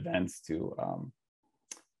informal events to,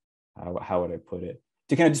 how would I put it?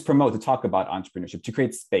 To kind of just promote, to talk about entrepreneurship, to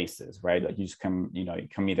create spaces, right? Like you just come, you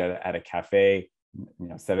come meet at a cafe,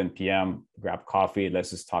 7 p.m., grab coffee. Let's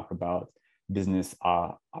just talk about business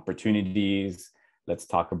opportunities. Let's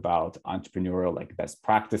talk about entrepreneurial like best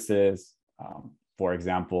practices. For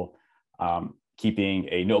example, keeping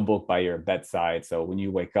a notebook by your bedside. So when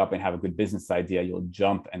you wake up and have a good business idea, you'll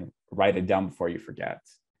jump and write it down before you forget.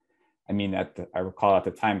 I mean, I recall at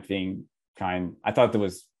the time I thought that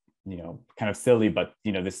was, kind of silly, but,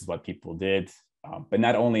 this is what people did. But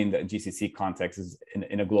not only in the GCC context, is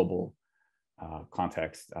in a global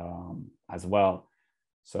context as well.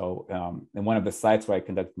 So in one of the sites where I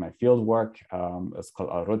conducted my field work, it was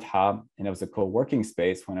called Al-Rudha, and it was a co-working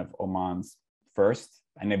space, one of Oman's first.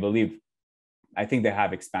 And I think they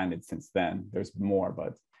have expanded since then. There's more,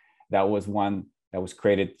 but that was one that was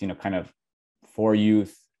created, kind of for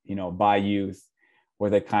youth, by youth,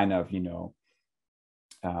 where they kind of,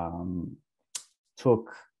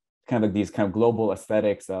 took kind of like these kind of global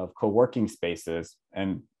aesthetics of co-working spaces.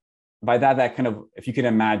 And by that kind of, if you can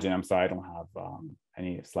imagine, I'm sorry, I don't have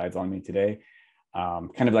any slides on me today,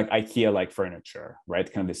 kind of like IKEA-like furniture, right?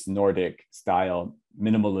 Kind of this Nordic style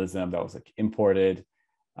minimalism that was like imported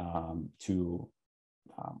to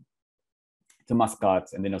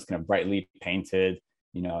Muscat, and then it was kind of brightly painted,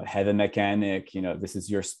 head a mechanic, this is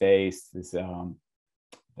your space, this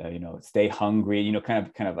stay hungry,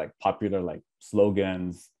 kind of like popular like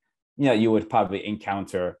slogans, you would probably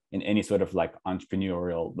encounter in any sort of like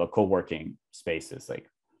entrepreneurial co-working spaces, like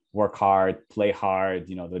work hard, play hard,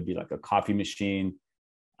 there'd be like a coffee machine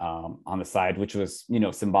on the side, which was,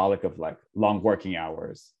 symbolic of like long working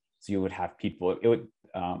hours. So you would have people,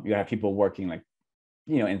 you have people working like,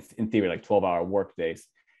 in theory, like 12-hour work days,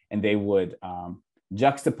 and they would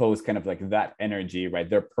juxtapose kind of like that energy, right?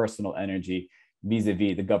 Their personal energy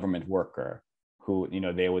vis-a-vis the government worker who,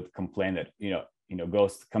 they would complain that,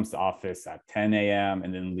 comes to office at 10 a.m.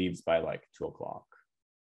 and then leaves by like 2 o'clock,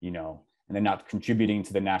 and they're not contributing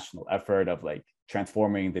to the national effort of like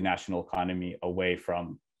transforming the national economy away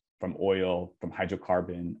from oil, from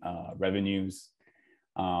hydrocarbon revenues.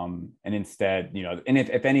 And instead, and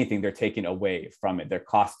if anything, they're taking away from it, they're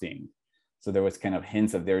costing. So there was kind of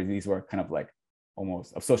hints of these were kind of like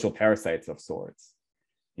almost of social parasites of sorts.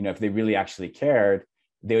 If they really actually cared,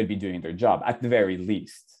 they would be doing their job at the very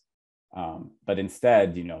least. But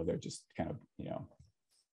instead, they're just kind of,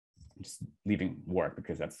 just leaving work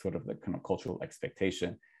because that's sort of the kind of cultural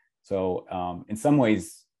expectation. So in some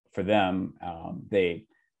ways for them, they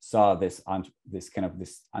saw this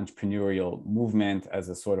entrepreneurial movement as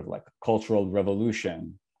a sort of like cultural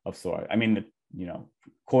revolution of sort. I mean,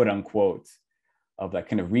 quote unquote, of like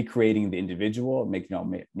kind of recreating the individual, make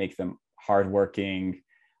them hardworking,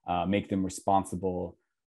 make them responsible,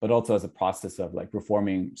 but also as a process of like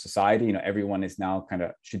reforming society. Everyone is now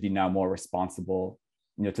should be now more responsible,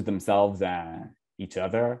 to themselves and each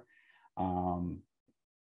other,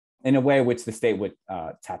 in a way which the state would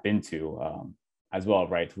tap into as well,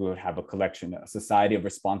 right? We would have a society of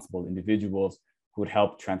responsible individuals who would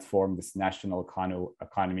help transform this national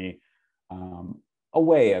economy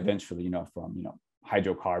away eventually, from,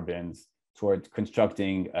 hydrocarbons towards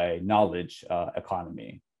constructing a knowledge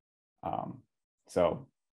economy. So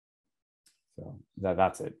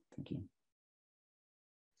that's it. Thank you.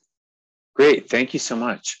 Great, thank you so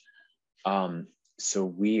much. So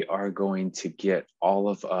we are going to get all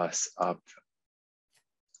of us up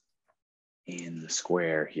in the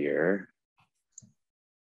square here.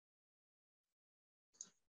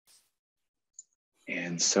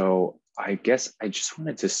 And so I guess I just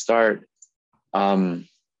wanted to start.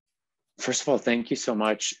 First of all, thank you so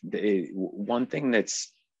much. One thing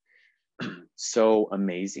that's so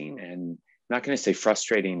amazing, and I'm not going to say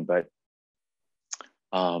frustrating, but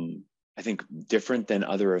I think different than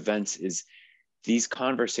other events, is these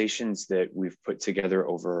conversations that we've put together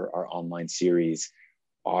over our online series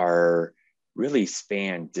are really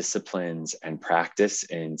span disciplines and practice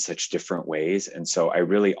in such different ways. And so I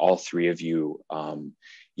really, all three of you,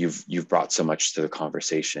 you've brought so much to the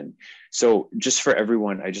conversation. So just for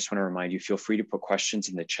everyone, I just want to remind you, feel free to put questions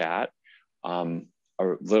in the chat. A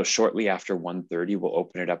little shortly after 1:30, we'll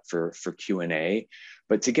open it up for Q&A.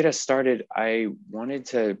 But to get us started, I wanted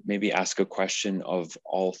to maybe ask a question of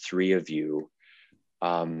all three of you.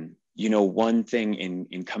 One thing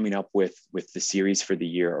in coming up with the series for the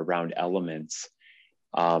year around elements,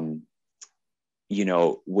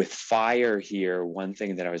 with fire here, one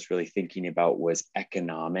thing that I was really thinking about was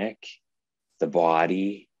economic, the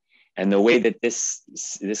body, and the way that this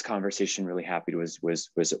conversation really happened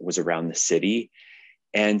was around the city.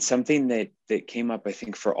 And something that came up, I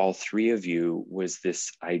think, for all three of you was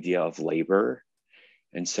this idea of labor.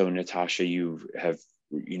 And so, Natasha, you have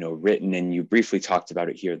written, and you briefly talked about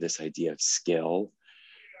it here, this idea of skill.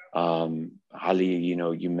 Ali,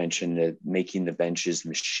 you mentioned that making the benches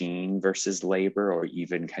machine versus labor, or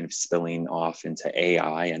even kind of spilling off into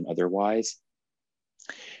AI and otherwise.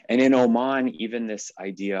 And in Oman, even this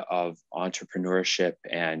idea of entrepreneurship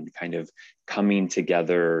and kind of coming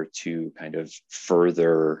together to kind of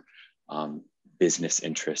further business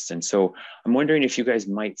interests. And so I'm wondering if you guys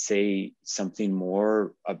might say something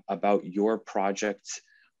more about your project,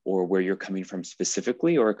 or where you're coming from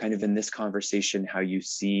specifically, or kind of in this conversation, how you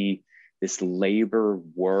see this labor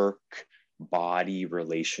work body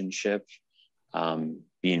relationship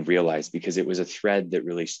being realized, because it was a thread that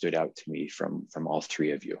really stood out to me from all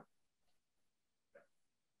three of you.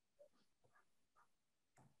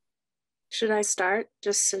 Should I start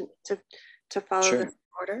just to follow Sure. the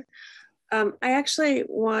order? I actually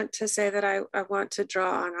want to say that I want to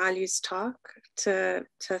draw on Ali's talk to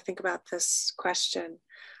think about this question,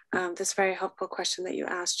 this very helpful question that you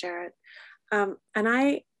asked, Jared. And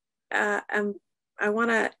I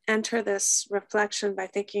want to enter this reflection by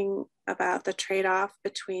thinking about the trade-off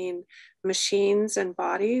between machines and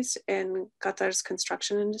bodies in Qatar's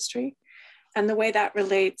construction industry, and the way that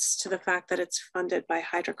relates to the fact that it's funded by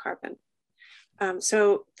hydrocarbon.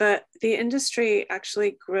 So the industry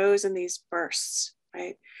actually grows in these bursts,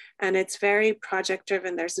 right? And it's very project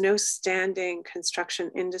driven. There's no standing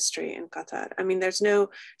construction industry in Qatar. I mean, there's no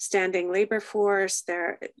standing labor force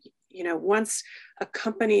there. Once a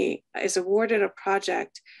company is awarded a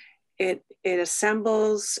project, it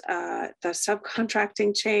assembles the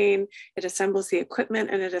subcontracting chain, it assembles the equipment,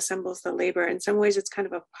 and it assembles the labor. In some ways, it's kind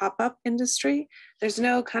of a pop-up industry. There's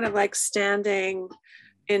no kind of like standing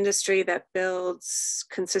industry that builds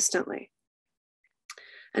consistently.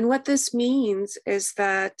 And what this means is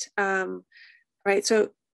that, right,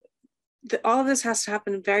 so all of this has to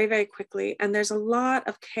happen very, very quickly. And there's a lot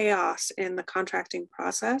of chaos in the contracting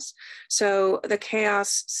process. So the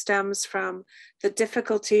chaos stems from the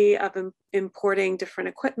difficulty of importing different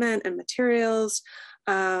equipment and materials,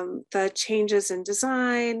 the changes in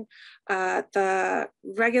design, the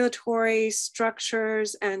regulatory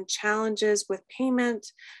structures and challenges with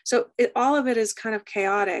payment. So all of it is kind of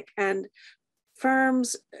chaotic. And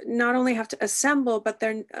firms not only have to assemble, but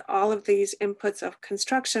they're all of these inputs of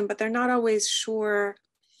construction, but they're not always sure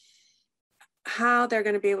how they're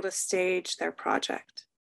going to be able to stage their project.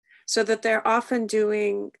 So that they're often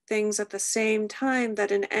doing things at the same time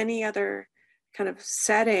that in any other kind of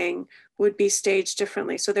setting would be staged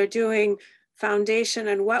differently. So they're doing foundation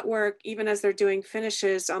and wet work, even as they're doing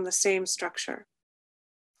finishes on the same structure.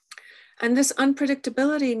 And this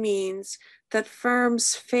unpredictability means that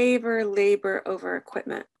firms favor labor over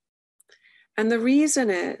equipment. And the reason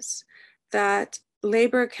is that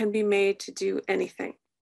labor can be made to do anything,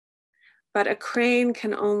 but a crane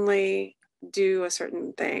can only do a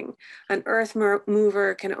certain thing. An earth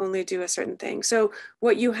mover can only do a certain thing. So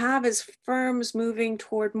what you have is firms moving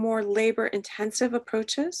toward more labor intensive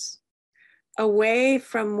approaches, away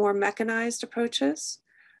from more mechanized approaches,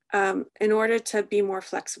 in order to be more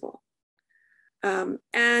flexible.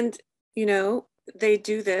 And, you know, they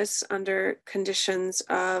do this under conditions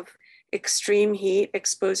of extreme heat,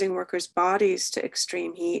 exposing workers' bodies to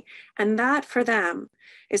extreme heat. And that for them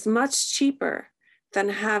is much cheaper than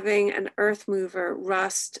having an earth mover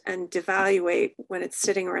rust and devaluate when it's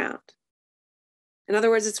sitting around. In other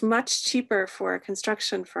words, it's much cheaper for a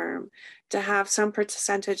construction firm to have some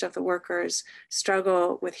percentage of the workers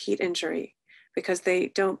struggle with heat injury because they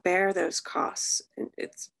don't bear those costs.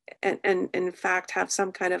 And in fact have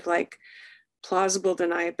some kind of like plausible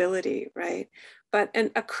deniability, right? But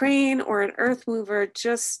a crane or an earth mover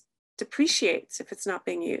just depreciates if it's not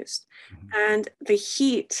being used. And the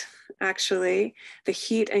heat, actually, the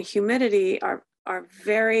heat and humidity are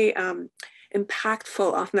very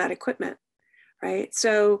impactful on that equipment, right?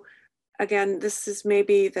 So again, this is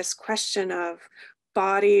maybe this question of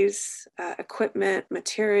bodies, equipment,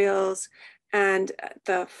 materials, and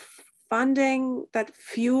the funding that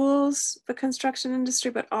fuels the construction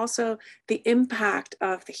industry, but also the impact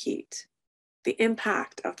of the heat, the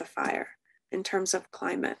impact of the fire in terms of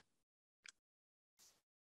climate.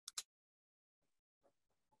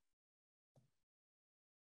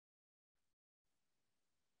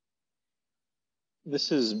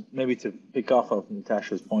 This is maybe to pick off of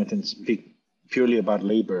Natasha's point and speak purely about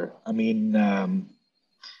labor. I mean,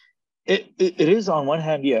 it is on one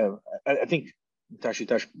hand, yeah, I think Natasha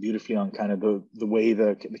touched beautifully on kind of the way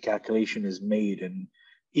the calculation is made. And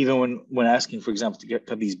even when asking, for example, to get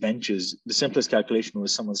these benches, the simplest calculation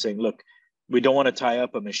was someone saying, look, we don't want to tie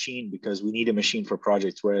up a machine because we need a machine for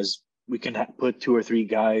projects, whereas we can put 2 or 3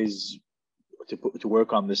 guys to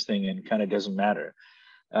work on this thing and kind of doesn't matter.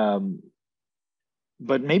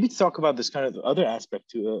 But maybe to talk about this kind of other aspect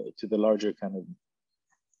to the larger kind of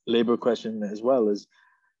labor question as well is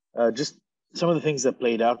just some of the things that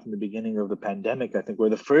played out in the beginning of the pandemic, I think, were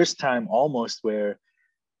the first time almost where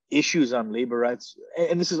issues on labor rights,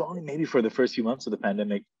 and this is only maybe for the first few months of the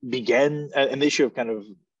pandemic, began, an issue of kind of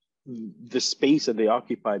the space that they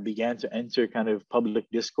occupy began to enter kind of public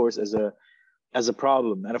discourse as a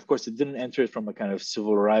problem. And of course, it didn't enter it from a kind of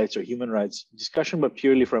civil rights or human rights discussion, but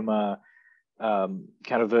purely from a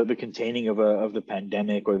kind of the containing of the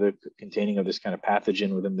pandemic or the containing of this kind of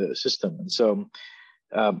pathogen within the system. And so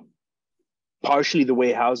partially the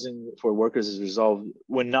way housing for workers is resolved,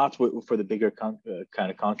 when not for the bigger kind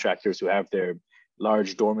of contractors who have their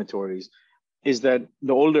large dormitories, is that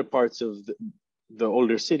the older parts of the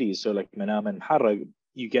older cities, so like Manama and Harra,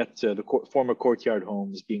 you get the former courtyard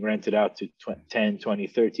homes being rented out to 10, 20,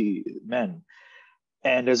 30 men.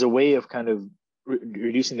 And as a way of kind of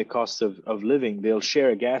reducing the cost of living, they'll share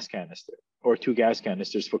a gas canister or 2 gas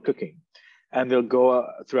canisters for cooking. And they'll go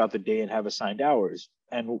throughout the day and have assigned hours.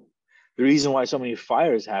 And the reason why so many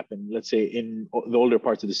fires happen, let's say in the older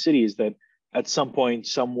parts of the city, is that at some point,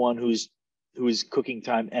 someone whose cooking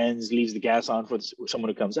time ends, leaves the gas on for someone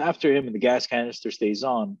who comes after him, and the gas canister stays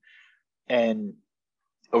on. And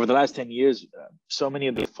over the last 10 years, so many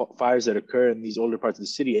of the fires that occur in these older parts of the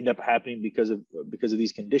city end up happening because of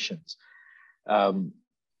these conditions.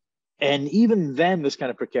 And even then, this kind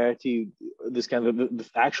of precarity, this kind of the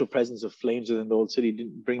actual presence of flames within the old city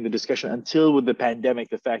didn't bring the discussion until with the pandemic,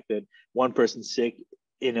 the fact that one person sick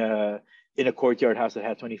in a courtyard house that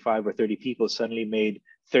had 25 or 30 people suddenly made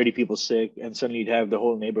 30 people sick, and suddenly you'd have the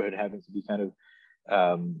whole neighborhood having to be kind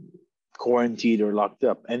of quarantined or locked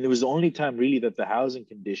up. And it was the only time really that the housing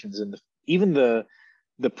conditions and even the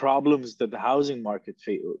problems that the housing market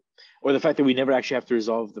faced, or the fact that we never actually have to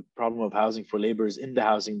resolve the problem of housing for laborers in the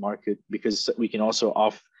housing market, because we can also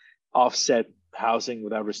offset housing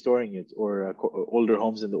without restoring it, or older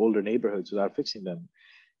homes in the older neighborhoods without fixing them.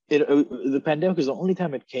 The pandemic was the only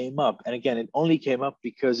time it came up. And again, it only came up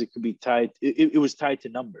because it could be tied, it was tied to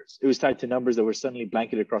numbers. It was tied to numbers that were suddenly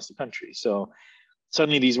blanketed across the country. So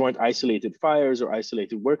suddenly these weren't isolated fires or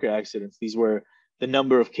isolated worker accidents. These were the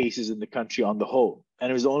number of cases in the country on the whole. And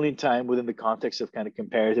it was the only time within the context of kind of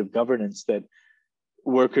comparative governance that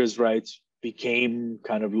workers' rights became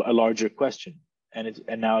kind of a larger question. And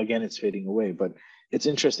now again, it's fading away. But it's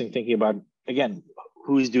interesting thinking about, again,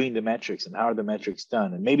 who's doing the metrics and how are the metrics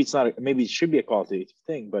done? And maybe maybe it should be a qualitative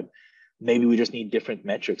thing, but maybe we just need different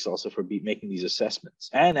metrics also for making these assessments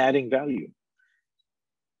and adding value.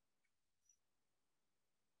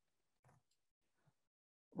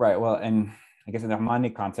 Right. Well, and I guess in the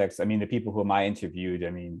Omani context, I mean, the people whom I interviewed, I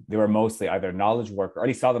mean, they were mostly either knowledge workers,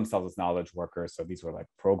 already saw themselves as knowledge workers. So these were like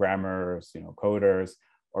programmers, coders,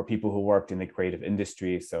 or people who worked in the creative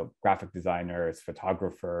industry. So graphic designers,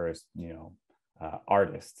 photographers,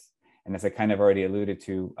 artists. And as I kind of already alluded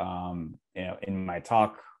to, in my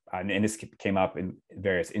talk, and this came up in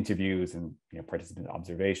various interviews and participant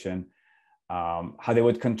observation, how they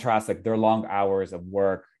would contrast like their long hours of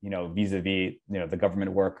work, vis-a-vis, the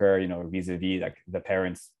government worker, vis-a-vis like the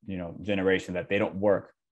parents, generation, that they don't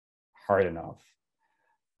work hard enough.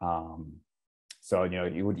 So,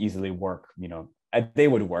 you would easily work, they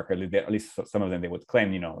would work, at least some of them, they would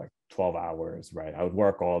claim, like 12 hours, right? I would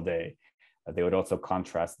work all day. They would also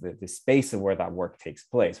contrast the space of where that work takes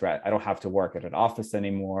place, right? I don't have to work at an office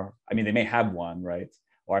anymore. I mean, they may have one, right?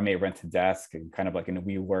 Or I may rent a desk and kind of like in a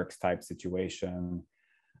WeWorks type situation.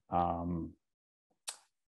 Or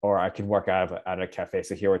I could work at a cafe.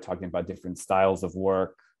 So here we're talking about different styles of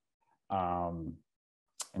work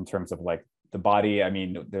in terms of like the body. I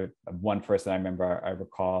mean, the one person I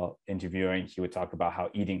recall interviewing, he would talk about how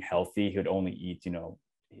eating healthy, he would only eat, he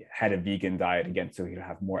had a vegan diet again, so he'd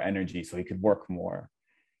have more energy, so he could work more,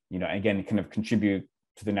 again, kind of contribute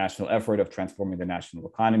to the national effort of transforming the national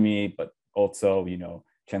economy, but also,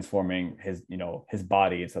 transforming his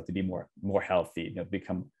body and stuff to be more healthy,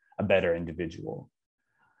 become a better individual,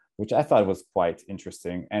 which I thought was quite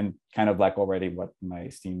interesting. And kind of like already what my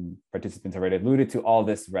esteemed participants already alluded to, all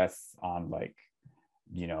this rests on like,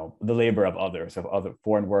 the labor of others, of other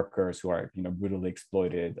foreign workers who are, brutally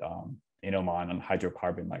exploited in Oman on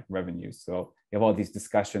hydrocarbon like revenues. So you have all these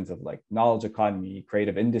discussions of like knowledge economy,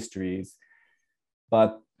 creative industries,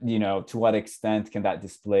 but, to what extent can that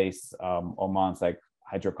displace Oman's like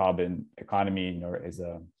hydrocarbon economy, or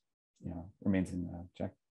remains in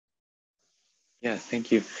check? Yeah,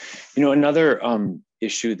 thank you. Another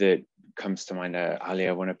issue that comes to mind, Ali,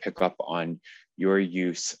 I want to pick up on your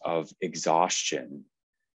use of exhaustion,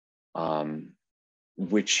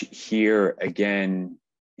 which here, again,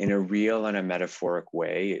 in a real and a metaphoric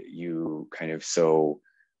way, you kind of so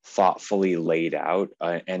thoughtfully laid out.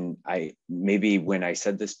 And maybe when I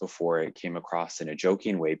said this before, it came across in a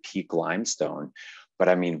joking way, peak limestone. But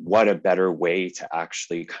I mean, what a better way to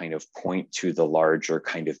actually kind of point to the larger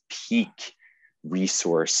kind of peak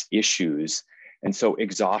resource issues. And so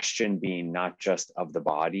exhaustion being not just of the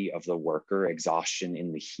body of the worker, exhaustion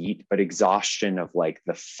in the heat, but exhaustion of like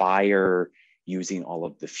the fire using all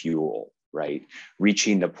of the fuel, right?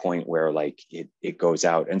 Reaching the point where like it goes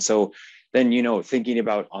out. And so then, thinking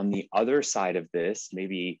about on the other side of this,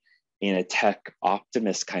 maybe in a tech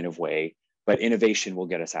optimist kind of way, but innovation will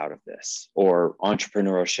get us out of this, or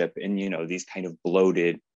entrepreneurship in, these kind of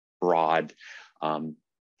bloated, broad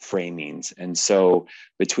framings. And so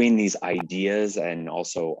between these ideas and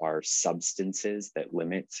also our substances that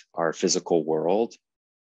limit our physical world,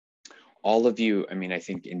 all of you, I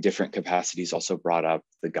think in different capacities also brought up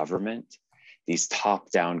the government, these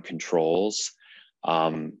top-down controls,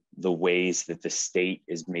 the ways that the state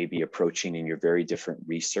is maybe approaching in your very different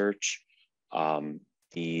research,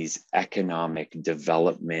 these economic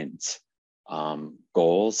development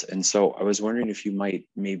goals. And so I was wondering if you might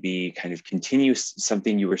maybe kind of continue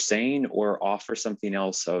something you were saying, or offer something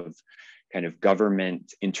else of kind of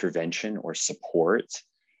government intervention or support,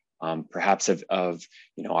 perhaps of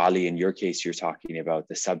Ali, in your case, you're talking about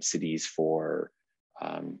the subsidies for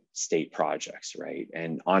state projects, right?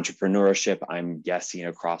 And entrepreneurship, I'm guessing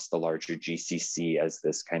across the larger GCC as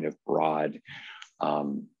this kind of broad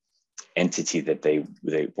entity that they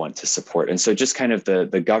want to support. And so just kind of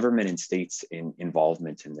the government and states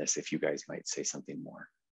involvement in this, if you guys might say something more.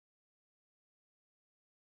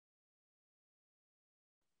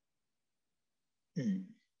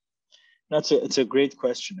 It's a great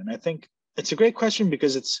question. And I think it's a great question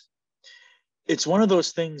because it's one of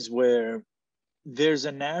those things where there's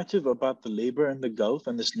a narrative about the labor in the Gulf,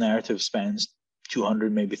 and this narrative spans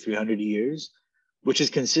 200, maybe 300 years, which is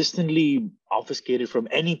consistently obfuscated from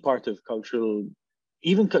any part of cultural,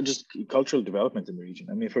 even just cultural development in the region.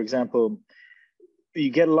 I mean, for example, you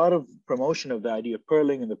get a lot of promotion of the idea of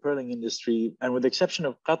pearling and the pearling industry. And with the exception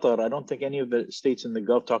of Qatar, I don't think any of the states in the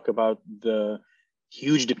Gulf talk about the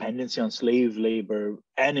huge dependency on slave labor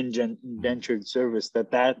and indentured service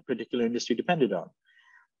that particular industry depended on.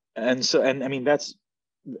 And so, and I mean, that's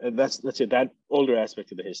it, that older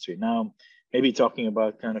aspect of the history. Now, maybe talking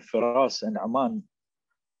about kind of Feras and Oman,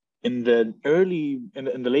 in the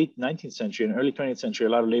late 19th century and early 20th century, a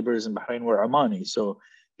lot of laborers in Bahrain were Omani. So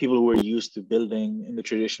people who were used to building, in the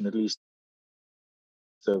tradition at least,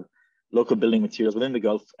 of local building materials within the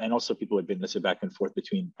Gulf, and also people who had been, let's say, back and forth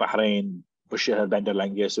between Bahrain, Bushehr, Bandar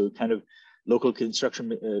Lange, so kind of local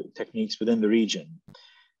construction techniques within the region.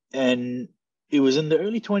 And it was in the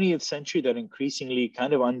early 20th century that increasingly,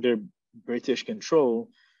 kind of under British control,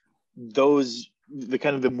 the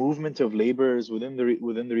kind of the movement of laborers within the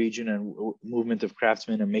region and movement of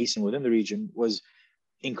craftsmen and mason within the region was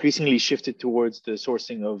increasingly shifted towards the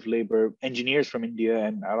sourcing of labor, engineers from India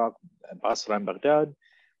and Iraq, Basra and Baghdad,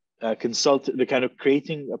 the kind of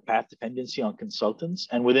creating a path dependency on consultants,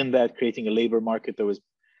 and within that creating a labor market that was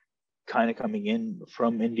kind of coming in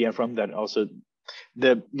from India, from that also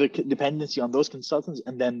the dependency on those consultants,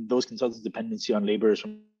 and then those consultants' dependency on laborers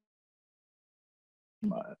from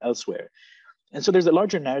elsewhere. And so there's a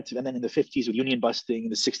larger narrative. And then in the 50s with union busting, in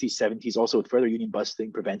the 60s, 70s, also with further union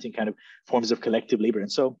busting, preventing kind of forms of collective labor.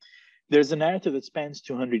 And so there's a narrative that spans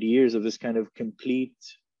 200 years of this kind of complete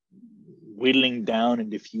whittling down and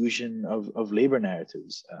diffusion of labor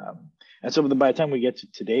narratives. And so by the time we get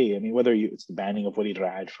to today, I mean, whether it's the banning of Wali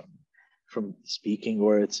Ra'ad from speaking,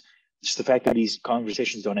 or it's just the fact that these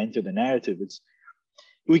conversations don't enter the narrative,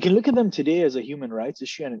 we can look at them today as a human rights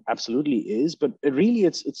issue, and it absolutely is, but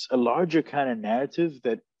it's a larger kind of narrative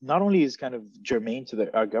that not only is kind of germane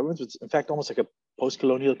to our governments, but it's in fact almost like a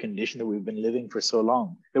post-colonial condition that we've been living for so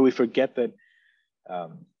long that we forget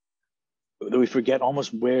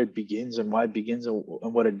almost where it begins and why it begins and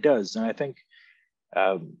what it does. And I think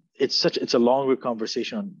it's a longer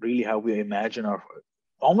conversation on really how we imagine our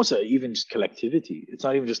almost even just collectivity. It's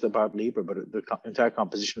not even just about labor, but the entire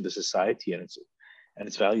composition of the society and its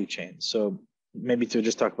value chain. So maybe to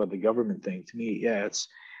just talk about the government thing, to me,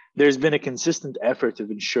 there's been a consistent effort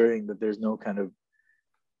of ensuring that there's no kind of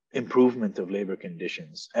improvement of labor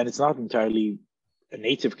conditions. And it's not entirely a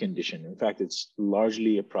native condition. In fact, it's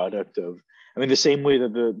largely a product of, the same way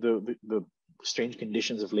that the strange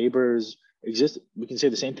conditions of laborers exist, we can say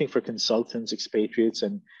the same thing for consultants, expatriates,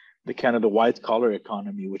 and the kind of the white collar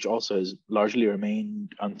economy, which also has largely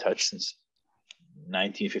remained untouched since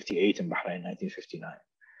 1958 in Bahrain,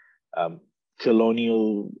 1959.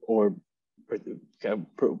 Colonial or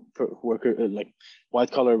worker, like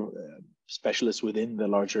white collar specialists within the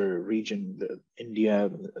larger region,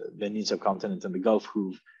 India, the Indian subcontinent, and the Gulf,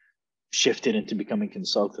 who've shifted into becoming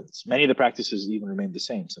consultants. Many of the practices even remain the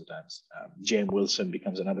same sometimes. J.M. Wilson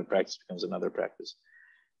becomes another practice.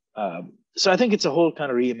 So I think it's a whole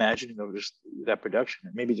kind of reimagining of just that production.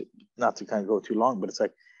 And maybe not to kind of go too long, but it's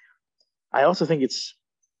like, I also think it's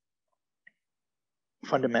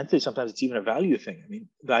fundamentally, sometimes it's even a value thing. I mean,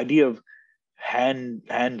 the idea of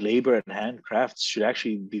hand labor and handcrafts should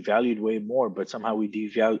actually be valued way more, but somehow we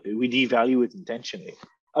devalue it intentionally.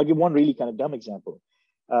 I'll give one really kind of dumb example.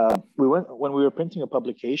 When we were printing a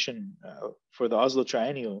publication for the Oslo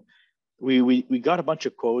Triennial, we got a bunch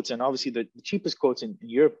of quotes, and obviously the cheapest quotes in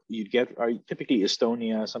Europe you'd get are typically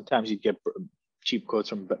Estonia. Sometimes you'd get cheap quotes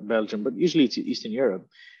from Belgium, but usually it's Eastern Europe.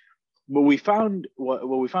 But we found what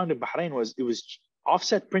we found in Bahrain was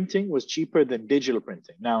offset printing was cheaper than digital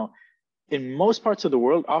printing. Now, in most parts of the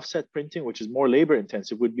world, offset printing, which is more labor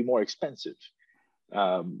intensive, would be more expensive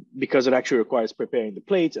because it actually requires preparing the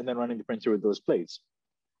plates and then running the printer with those plates.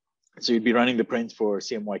 So you'd be running the print for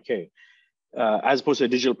CMYK as opposed to a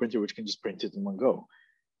digital printer, which can just print it in one go.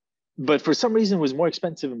 But for some reason, it was more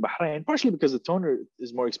expensive in Bahrain, partially because the toner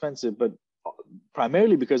is more expensive, but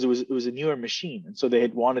primarily because it was a newer machine. And so they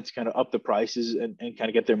had wanted to kind of up the prices and kind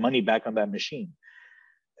of get their money back on that machine.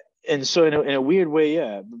 And so in a weird way,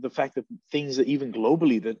 the fact that things that even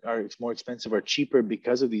globally that are more expensive are cheaper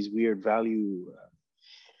because of these weird value,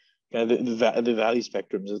 the value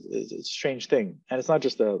spectrums is a strange thing. And it's not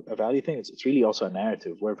just a value thing, it's really also a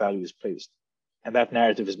narrative where value is placed. And that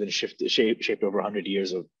narrative has been shaped over 100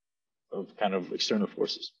 years of kind of external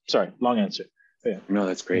forces. Sorry, long answer. Yeah. No,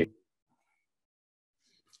 that's great.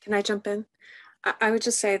 Can I jump in? I would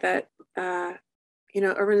just say that,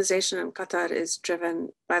 urbanization in Qatar is driven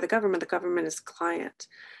by the government. The government is the client.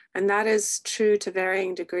 And that is true to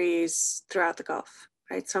varying degrees throughout the Gulf,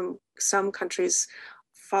 right? Some countries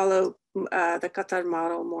follow the Qatar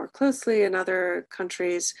model more closely, and other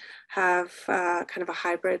countries have kind of a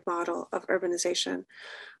hybrid model of urbanization.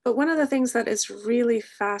 But one of the things that is really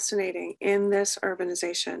fascinating in this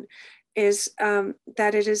urbanization is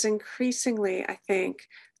that it is increasingly, I think,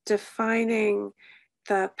 defining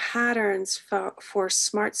the patterns for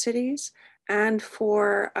smart cities and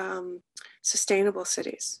for sustainable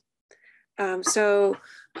cities.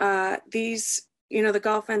 These, the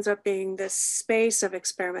Gulf ends up being this space of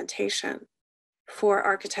experimentation for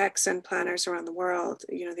architects and planners around the world.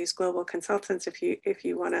 These global consultants, if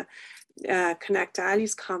you want to connect to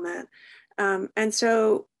Ali's comment. And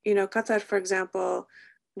so, Qatar, for example,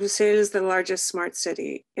 Lusail is the largest smart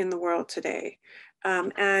city in the world today.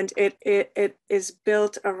 And it is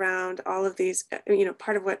built around all of these,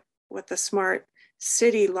 part of what the smart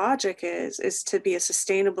city logic is to be a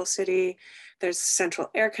sustainable city. There's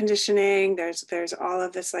central air conditioning, there's all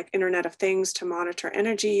of this like Internet of Things to monitor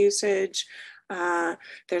energy usage.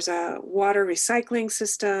 There's a water recycling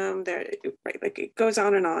system. There, right, like it goes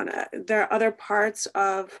on and on. There are other parts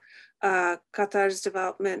of Qatar's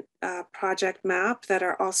development project map that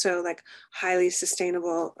are also like highly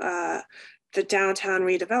sustainable. The downtown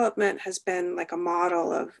redevelopment has been like a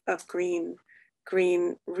model of green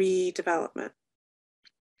redevelopment.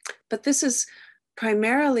 But this is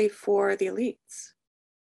primarily for the elites.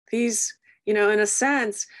 These, you know, in a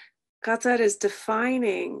sense, Qatar is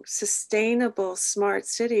defining sustainable smart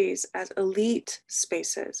cities as elite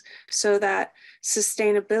spaces so that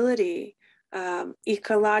sustainability,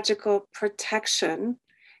 ecological protection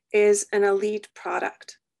is an elite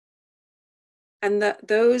product. And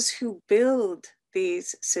those who build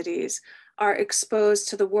these cities are exposed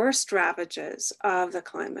to the worst ravages of the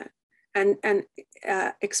climate and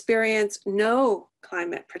experience no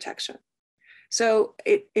climate protection. So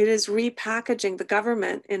it is repackaging the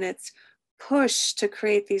government in its push to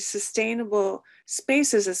create these sustainable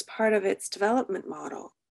spaces as part of its development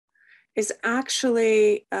model is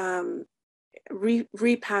actually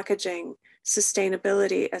repackaging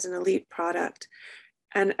sustainability as an elite product.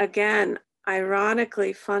 And again,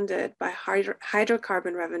 ironically funded by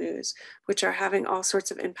hydrocarbon revenues, which are having all sorts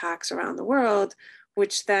of impacts around the world,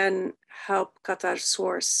 which then help Qatar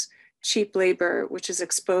source cheap labor, which is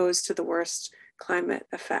exposed to the worst climate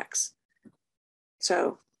effects.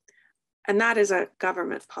 So, and that is a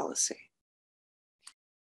government policy.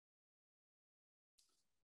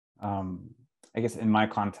 I guess in my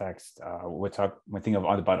context, we think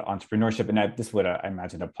about entrepreneurship, and this would, I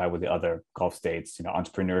imagine, apply with the other Gulf states. You know,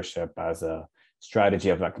 entrepreneurship as a strategy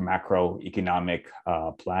of like macroeconomic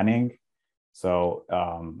planning. So,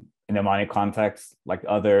 in the Omani context, like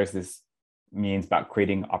others, this means about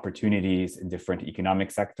creating opportunities in different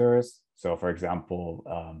economic sectors. So, for example,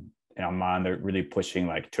 in Oman, they're really pushing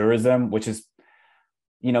like tourism, which is,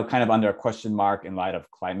 you know, kind of under a question mark in light of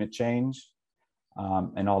climate change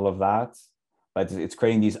and all of that. But it's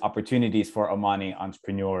creating these opportunities for Omani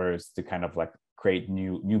entrepreneurs to kind of like create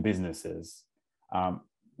new businesses.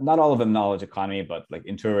 Not all of them knowledge economy, but like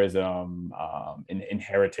in tourism, in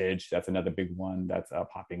heritage, that's another big one that's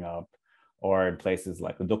popping up. Or in places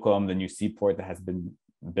like Duqm, the new seaport that has been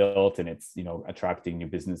built, and it's, you know, attracting new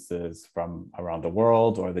businesses from around the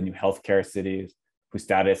world, or the new healthcare cities whose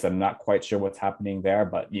status, I'm not quite sure what's happening there.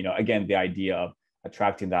 But, you know, again, the idea of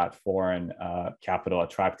attracting that foreign capital,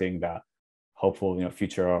 attracting that hopeful, you know,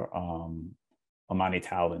 future Omani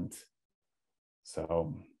talent.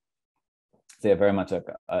 So they're very much a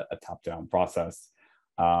top-down process,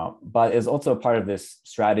 but is also a part of this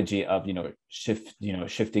strategy of, you know,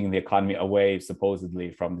 shifting the economy away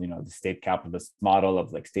supposedly from, you know, the state capitalist model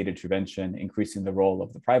of like state intervention, increasing the role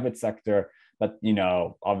of the private sector. But, you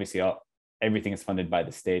know, obviously everything is funded by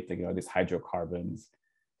the state, like, you know, these hydrocarbons.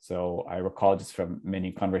 So I recall just from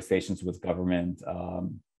many conversations with government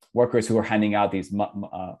workers who are handing out these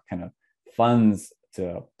kind of funds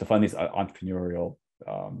to fund these entrepreneurial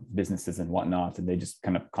businesses and whatnot, and they just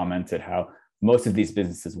kind of commented how most of these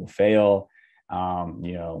businesses will fail,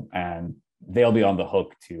 you know, and they'll be on the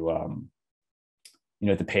hook to, you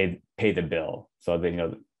know, to pay the bill. So they, you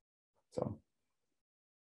know, so.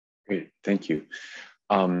 Great, thank you.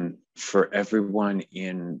 For everyone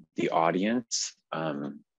in the audience,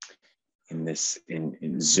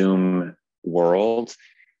 in Zoom world,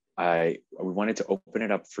 we wanted to open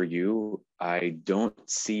it up for you. I don't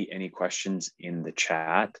see any questions in the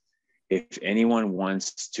chat. If anyone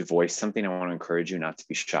wants to voice something, I want to encourage you not to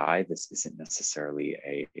be shy. This isn't necessarily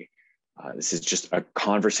this is just a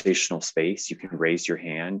conversational space. You can raise your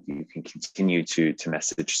hand. You can continue to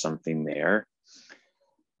message something there.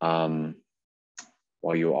 While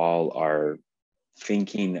you all are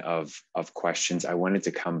thinking of questions, I wanted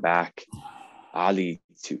to come back, Ali,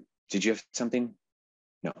 did you have something?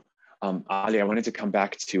 No. Ali, I wanted to come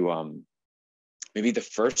back to maybe the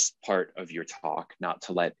first part of your talk, not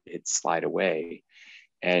to let it slide away.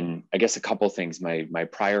 And I guess a couple of things, my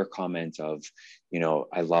prior comment of, you know,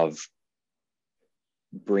 I love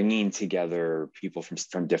bringing together people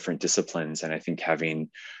from different disciplines. And I think having,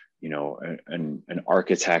 you know, an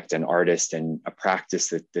architect, an artist, and a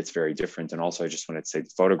practice that's very different. And also I just wanted to say the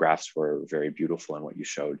photographs were very beautiful in what you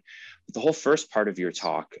showed. But the whole first part of your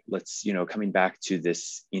talk, let's, you know, coming back to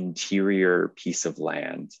this interior piece of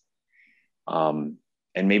land,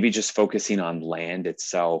 and maybe just focusing on land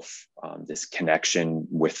itself, this connection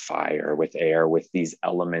with fire, with air, with these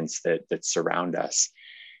elements that surround us.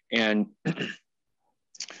 And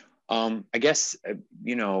I guess,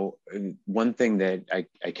 you know, one thing that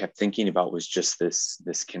I kept thinking about was just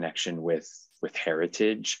this connection with with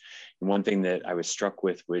heritage. And one thing that I was struck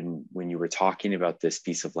with when you were talking about this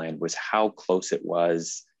piece of land was how close it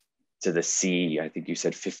was to the sea. I think you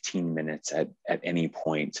said 15 minutes at any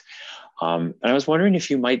point. And I was wondering if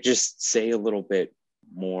you might just say a little bit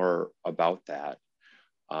more about that,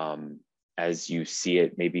 as you see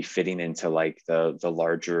it maybe fitting into like the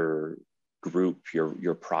larger group,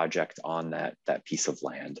 your project on that piece of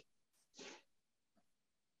land.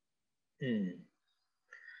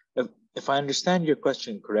 If I understand your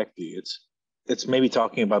question correctly, it's maybe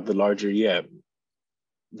talking about the larger,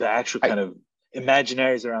 the actual kind of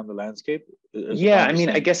imaginaries around the landscape. Yeah, I mean,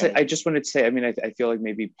 I guess I just wanted to say, I mean, I feel like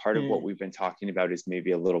maybe part of what we've been talking about is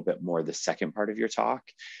maybe a little bit more the second part of your talk.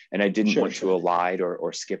 And I didn't want to elide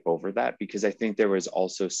or skip over that, because I think there was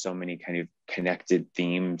also so many kind of connected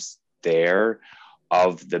themes there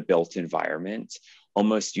of the built environment.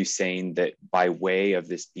 Almost you saying that by way of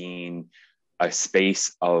this being a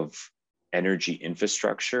space of energy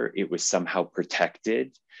infrastructure, it was somehow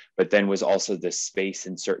protected, but then was also the space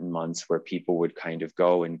in certain months where people would kind of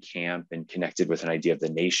go and camp and connected with an idea of the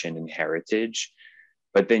nation and heritage.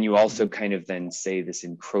 But then you also kind of then say this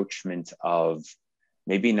encroachment of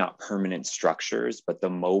maybe not permanent structures, but the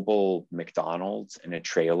mobile McDonald's and a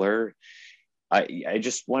trailer. I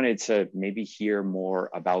just wanted to maybe hear more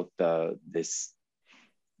about this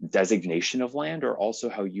designation of land, or also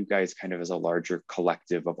how you guys kind of as a larger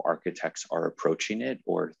collective of architects are approaching it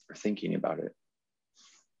or thinking about it.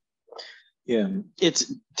 Yeah,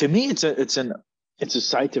 to me it's a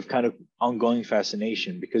site of kind of ongoing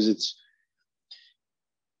fascination, because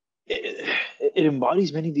it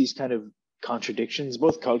embodies many of these kind of contradictions,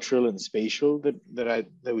 both cultural and spatial, that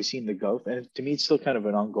we see in the Gulf. And to me, it's still kind of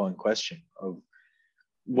an ongoing question of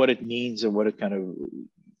what it means, and what it kind of,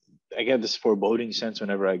 I get this foreboding sense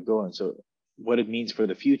whenever I go, and so what it means for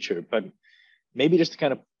the future. But maybe just to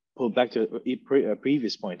kind of pull back to a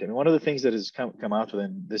previous point, I mean, one of the things that has come out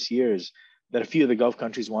within this year is that a few of the Gulf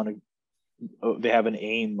countries they have an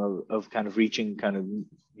aim of kind of reaching kind of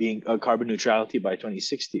being carbon neutrality by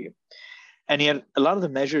 2060. And yet a lot of the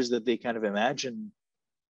measures that they kind of imagine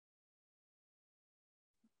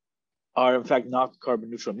are in fact not carbon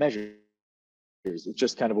neutral measures. It's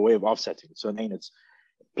just kind of a way of offsetting. So I mean, it's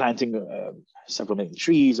planting several million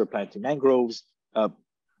trees or planting mangroves.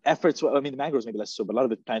 Efforts, well, I mean, the mangroves maybe less so, but a lot of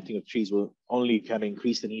the planting of trees will only kind of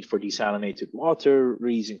increase the need for desalinated water,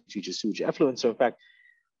 reusing sewage effluent. So in fact,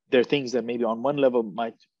 there are things that maybe on one level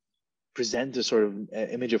might present a sort of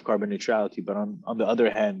image of carbon neutrality, but on the other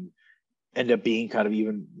hand, end up being kind of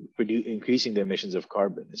even increasing the emissions of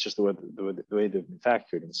carbon. It's just the way they've been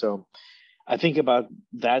factored. And so I think about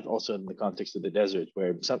that also in the context of the desert,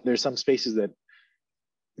 where there's some spaces that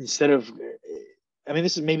instead of, I mean,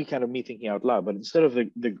 this is maybe kind of me thinking out loud, but instead of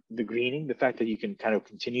the greening, the fact that you can kind of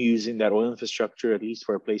continue using that oil infrastructure, at least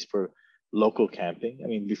for a place for local camping. I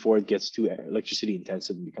mean, before it gets too electricity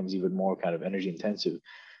intensive and becomes even more kind of energy intensive.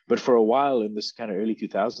 But for a while in this kind of early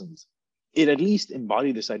 2000s, it at least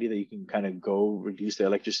embodied this idea that you can kind of go reduce the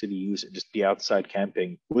electricity use and just be outside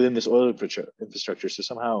camping within this oil infrastructure. So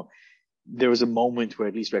somehow there was a moment where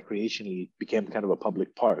at least recreationally it became kind of a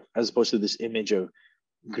public park, as opposed to this image of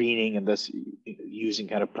greening and thus using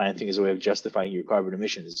kind of planting as a way of justifying your carbon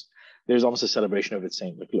emissions. There's almost a celebration of it,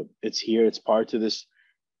 saying, look, it's here, it's part of this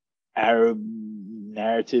Arab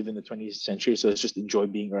narrative in the 20th century, so let's just enjoy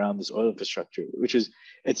being around this oil infrastructure,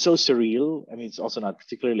 it's so surreal. I mean, it's also not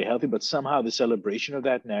particularly healthy, but somehow the celebration of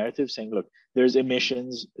that narrative, saying, look, there's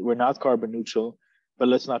emissions, we're not carbon neutral, but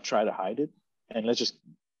let's not try to hide it, and let's just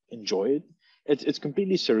enjoy it. It's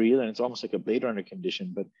completely surreal, and it's almost like a Blade Runner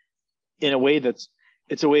condition, but in a way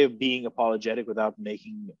it's a way of being apologetic without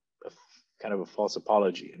making kind of a false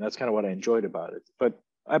apology. And that's kind of what I enjoyed about it. But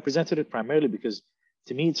I presented it primarily because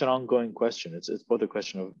to me, it's an ongoing question. It's both a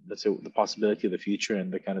question of, let's say, the possibility of the future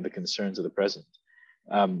and the kind of the concerns of the present.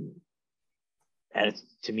 And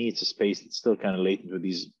to me, it's a space that's still kind of latent with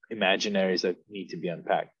these imaginaries that need to be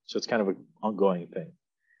unpacked. So it's kind of an ongoing thing.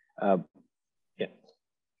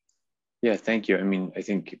 Yeah, thank you. I mean, I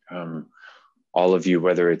think all of you,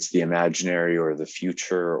 whether it's the imaginary or the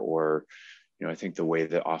future, or, I think the way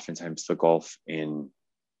that oftentimes the Gulf in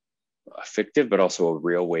a fictive, but also a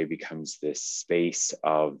real way becomes this space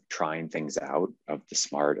of trying things out, of the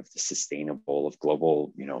smart, of the sustainable, of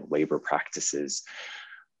global, labor practices.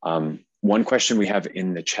 One question we have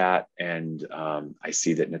in the chat, and I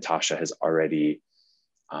see that Natasha has already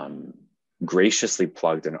graciously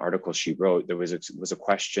plugged an article she wrote. There was a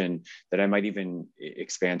question that I might even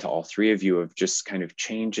expand to all three of you, of just kind of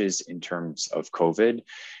changes in terms of COVID.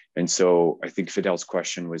 And so I think Fidel's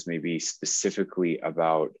question was maybe specifically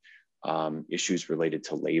about issues related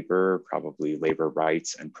to labor, probably labor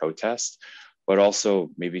rights and protest, but also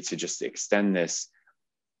maybe to just extend this,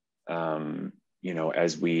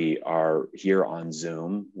 as we are here on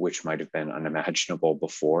Zoom, which might have been unimaginable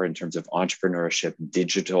before in terms of entrepreneurship,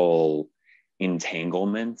 digital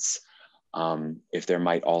entanglements, if there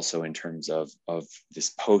might also, in terms of this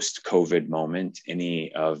post-COVID moment,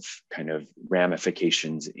 any of kind of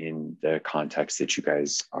ramifications in the context that you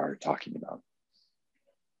guys are talking about.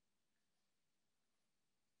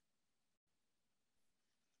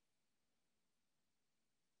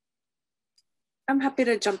 I'm happy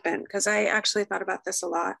to jump in because I actually thought about this a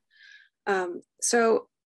lot.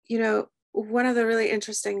 One of the really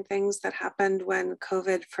interesting things that happened when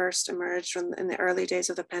COVID first emerged in the early days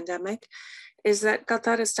of the pandemic is that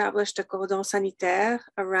Qatar established a cordon sanitaire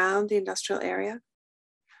around the industrial area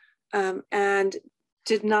and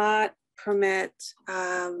did not permit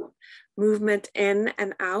movement in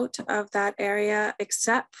and out of that area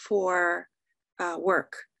except for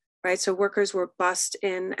work, right? So workers were bussed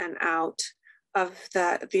in and out of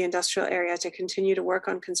the industrial area to continue to work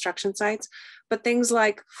on construction sites. But things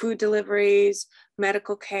like food deliveries,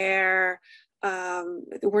 medical care,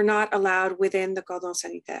 were not allowed within the cordon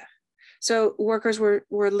sanitaire. So workers were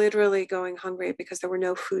literally going hungry because there were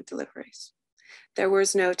no food deliveries. There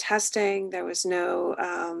was no testing, there was no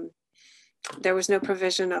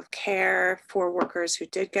provision of care for workers who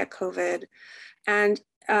did get COVID. And,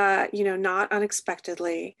 not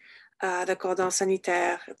unexpectedly, the cordon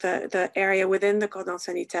sanitaire, the area within the cordon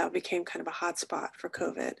sanitaire became kind of a hotspot for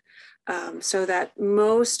COVID. So that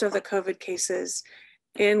most of the COVID cases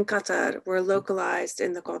in Qatar were localized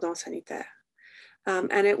in the cordon sanitaire.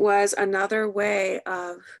 And it was another way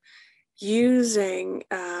of using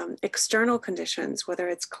external conditions, whether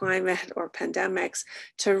it's climate or pandemics,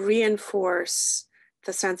 to reinforce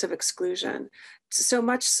the sense of exclusion. So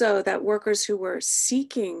much so that workers who were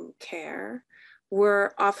seeking care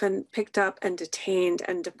were often picked up and detained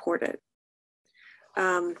and deported.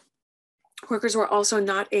 Workers were also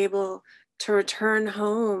not able to return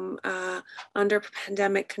home under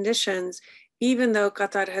pandemic conditions, even though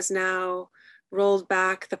Qatar has now rolled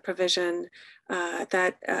back the provision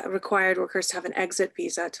that required workers to have an exit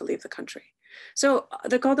visa to leave the country. So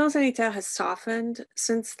the cordon sanitaire has softened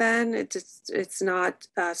since then. It's not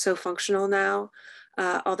so functional now,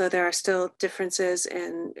 although there are still differences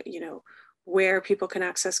in, where people can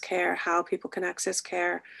access care, how people can access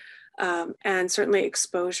care. And certainly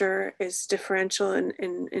exposure is differential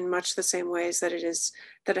in much the same ways that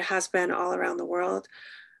it has been all around the world.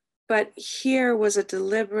 But here was a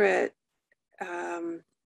deliberate,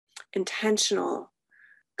 intentional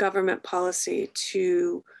government policy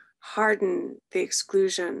to harden the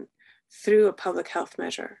exclusion through a public health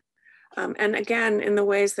measure. And again, in the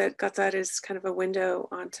ways that Qatar is kind of a window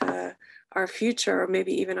onto our future, or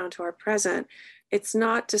maybe even onto our present, it's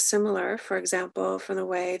not dissimilar, for example, from the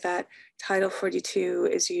way that Title 42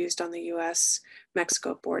 is used on the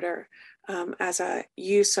US-Mexico border as a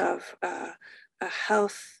use of a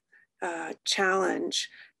health challenge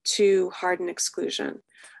to harden exclusion.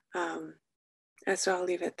 And so I'll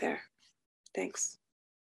leave it there. Thanks.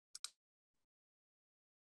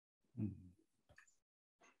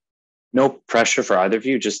 No pressure for either of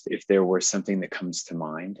you, just if there were something that comes to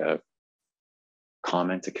mind, a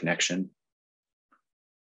comment, a connection.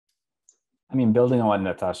 I mean, building on what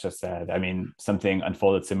Natasha said, I mean, something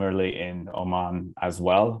unfolded similarly in Oman as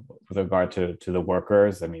well with regard to the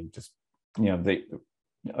workers. I mean, just, the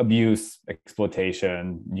abuse,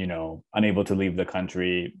 exploitation, unable to leave the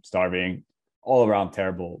country, starving, all around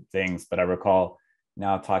terrible things. But I recall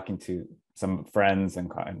now talking to some friends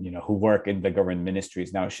and, who work in the government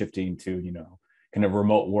ministries now shifting to, kind of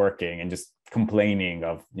remote working and just complaining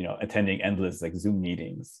of, attending endless like Zoom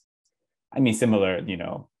meetings. I mean, similar,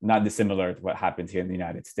 not dissimilar to what happens here in the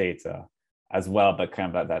United States as well, but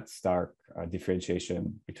kind of that stark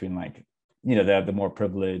differentiation between like, the more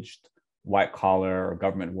privileged white collar or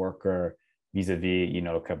government worker vis-a-vis, kind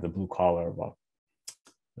of the blue collar,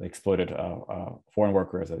 the exploited foreign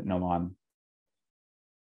workers in Oman.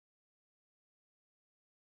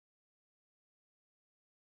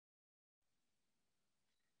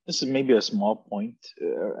 This is maybe a small point,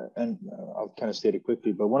 and I'll kind of state it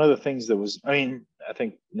quickly, but one of the things that was, I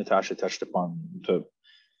think Natasha touched upon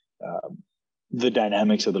the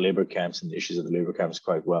dynamics of the labor camps and the issues of the labor camps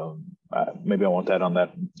quite well. Maybe I won't add on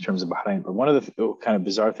that in terms of Bahrain, but one of the kind of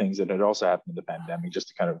bizarre things that had also happened in the pandemic, just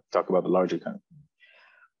to kind of talk about the larger kind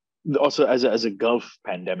of, also as a Gulf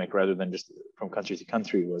pandemic rather than just from country to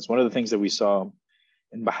country, was one of the things that we saw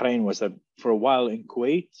in Bahrain was that for a while in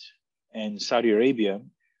Kuwait and Saudi Arabia,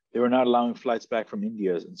 they were not allowing flights back from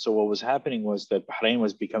India. And so what was happening was that Bahrain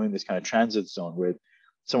was becoming this kind of transit zone where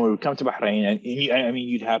someone would come to Bahrain, and I mean,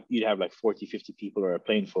 you'd have like 40, 50 people or a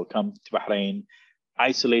plane full come to Bahrain,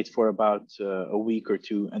 isolate for about a week or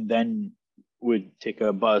two, and then would take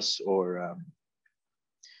a bus or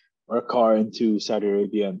a car into Saudi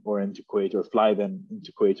Arabia or into Kuwait, or fly them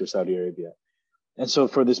into Kuwait or Saudi Arabia. And so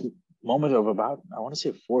for this moment of about, I want to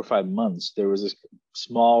say 4 or 5 months, there was this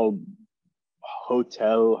small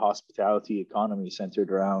hotel hospitality economy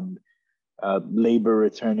centered around labor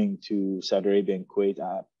returning to Saudi Arabia and Kuwait,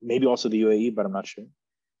 maybe also the UAE, but I'm not sure.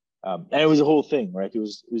 And it was a whole thing, right? It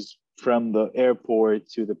was from the airport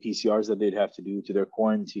to the PCRs that they'd have to do to their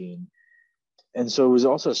quarantine. And so it was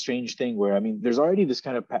also a strange thing where, I mean, there's already this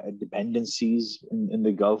kind of dependencies in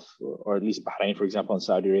the Gulf, or at least Bahrain, for example, and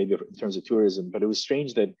Saudi Arabia in terms of tourism. But it was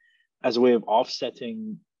strange that as a way of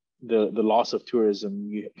offsetting the loss of tourism,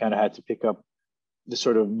 you kind of had to pick up the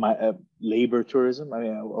sort of labor tourism. I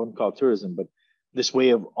mean, I wouldn't call it tourism, but this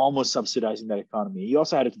way of almost subsidizing that economy. You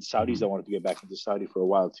also had it to the Saudis that wanted to get back into Saudi for a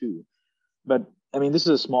while too. But I mean, this is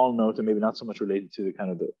a small note and maybe not so much related to the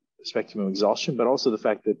kind of the spectrum of exhaustion, but also the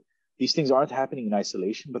fact that these things aren't happening in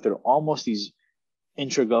isolation, but they're almost these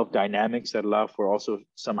intra-Gulf dynamics that allow for also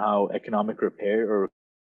somehow economic repair or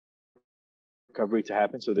recovery to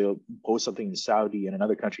happen. So they'll impose something in Saudi, and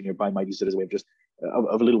another country nearby might use it as a way of just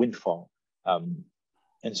of a little windfall.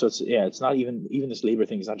 And so it's not even this labor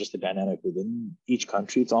thing is not just a dynamic within each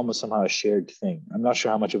country. It's almost somehow a shared thing. I'm not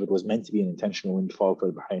sure how much of it was meant to be an intentional windfall for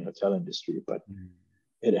the Bahrain hotel industry, but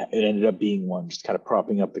it ended up being one, just kind of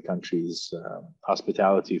propping up the country's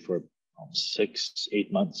hospitality for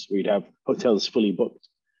 6-8 months, where you'd have hotels fully booked.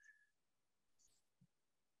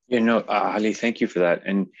 Ali, thank you for that.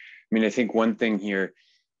 And I mean, I think one thing here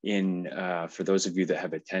for those of you that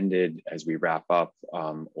have attended as we wrap up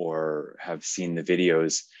or have seen the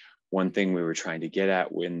videos, one thing we were trying to get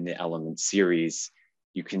at in the element series,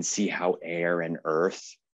 you can see how air and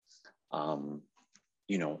earth,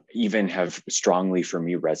 even have strongly for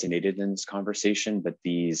me resonated in this conversation, but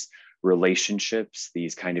these relationships,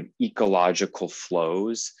 these kind of ecological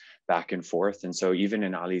flows back and forth. And so even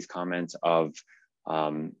in Ali's comment of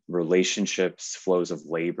relationships, flows of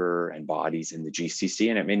labor and bodies in the GCC.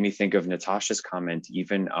 And it made me think of Natasha's comment,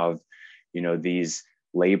 even of, these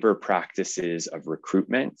labor practices of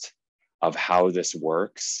recruitment, of how this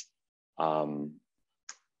works.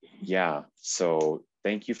 So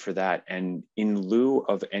thank you for that. And in lieu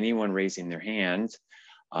of anyone raising their hand,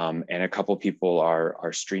 and a couple people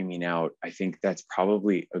are streaming out, I think that's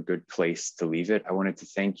probably a good place to leave it. I wanted to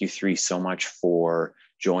thank you three so much for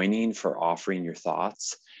joining, for offering your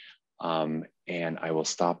thoughts. And I will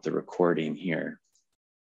stop the recording here.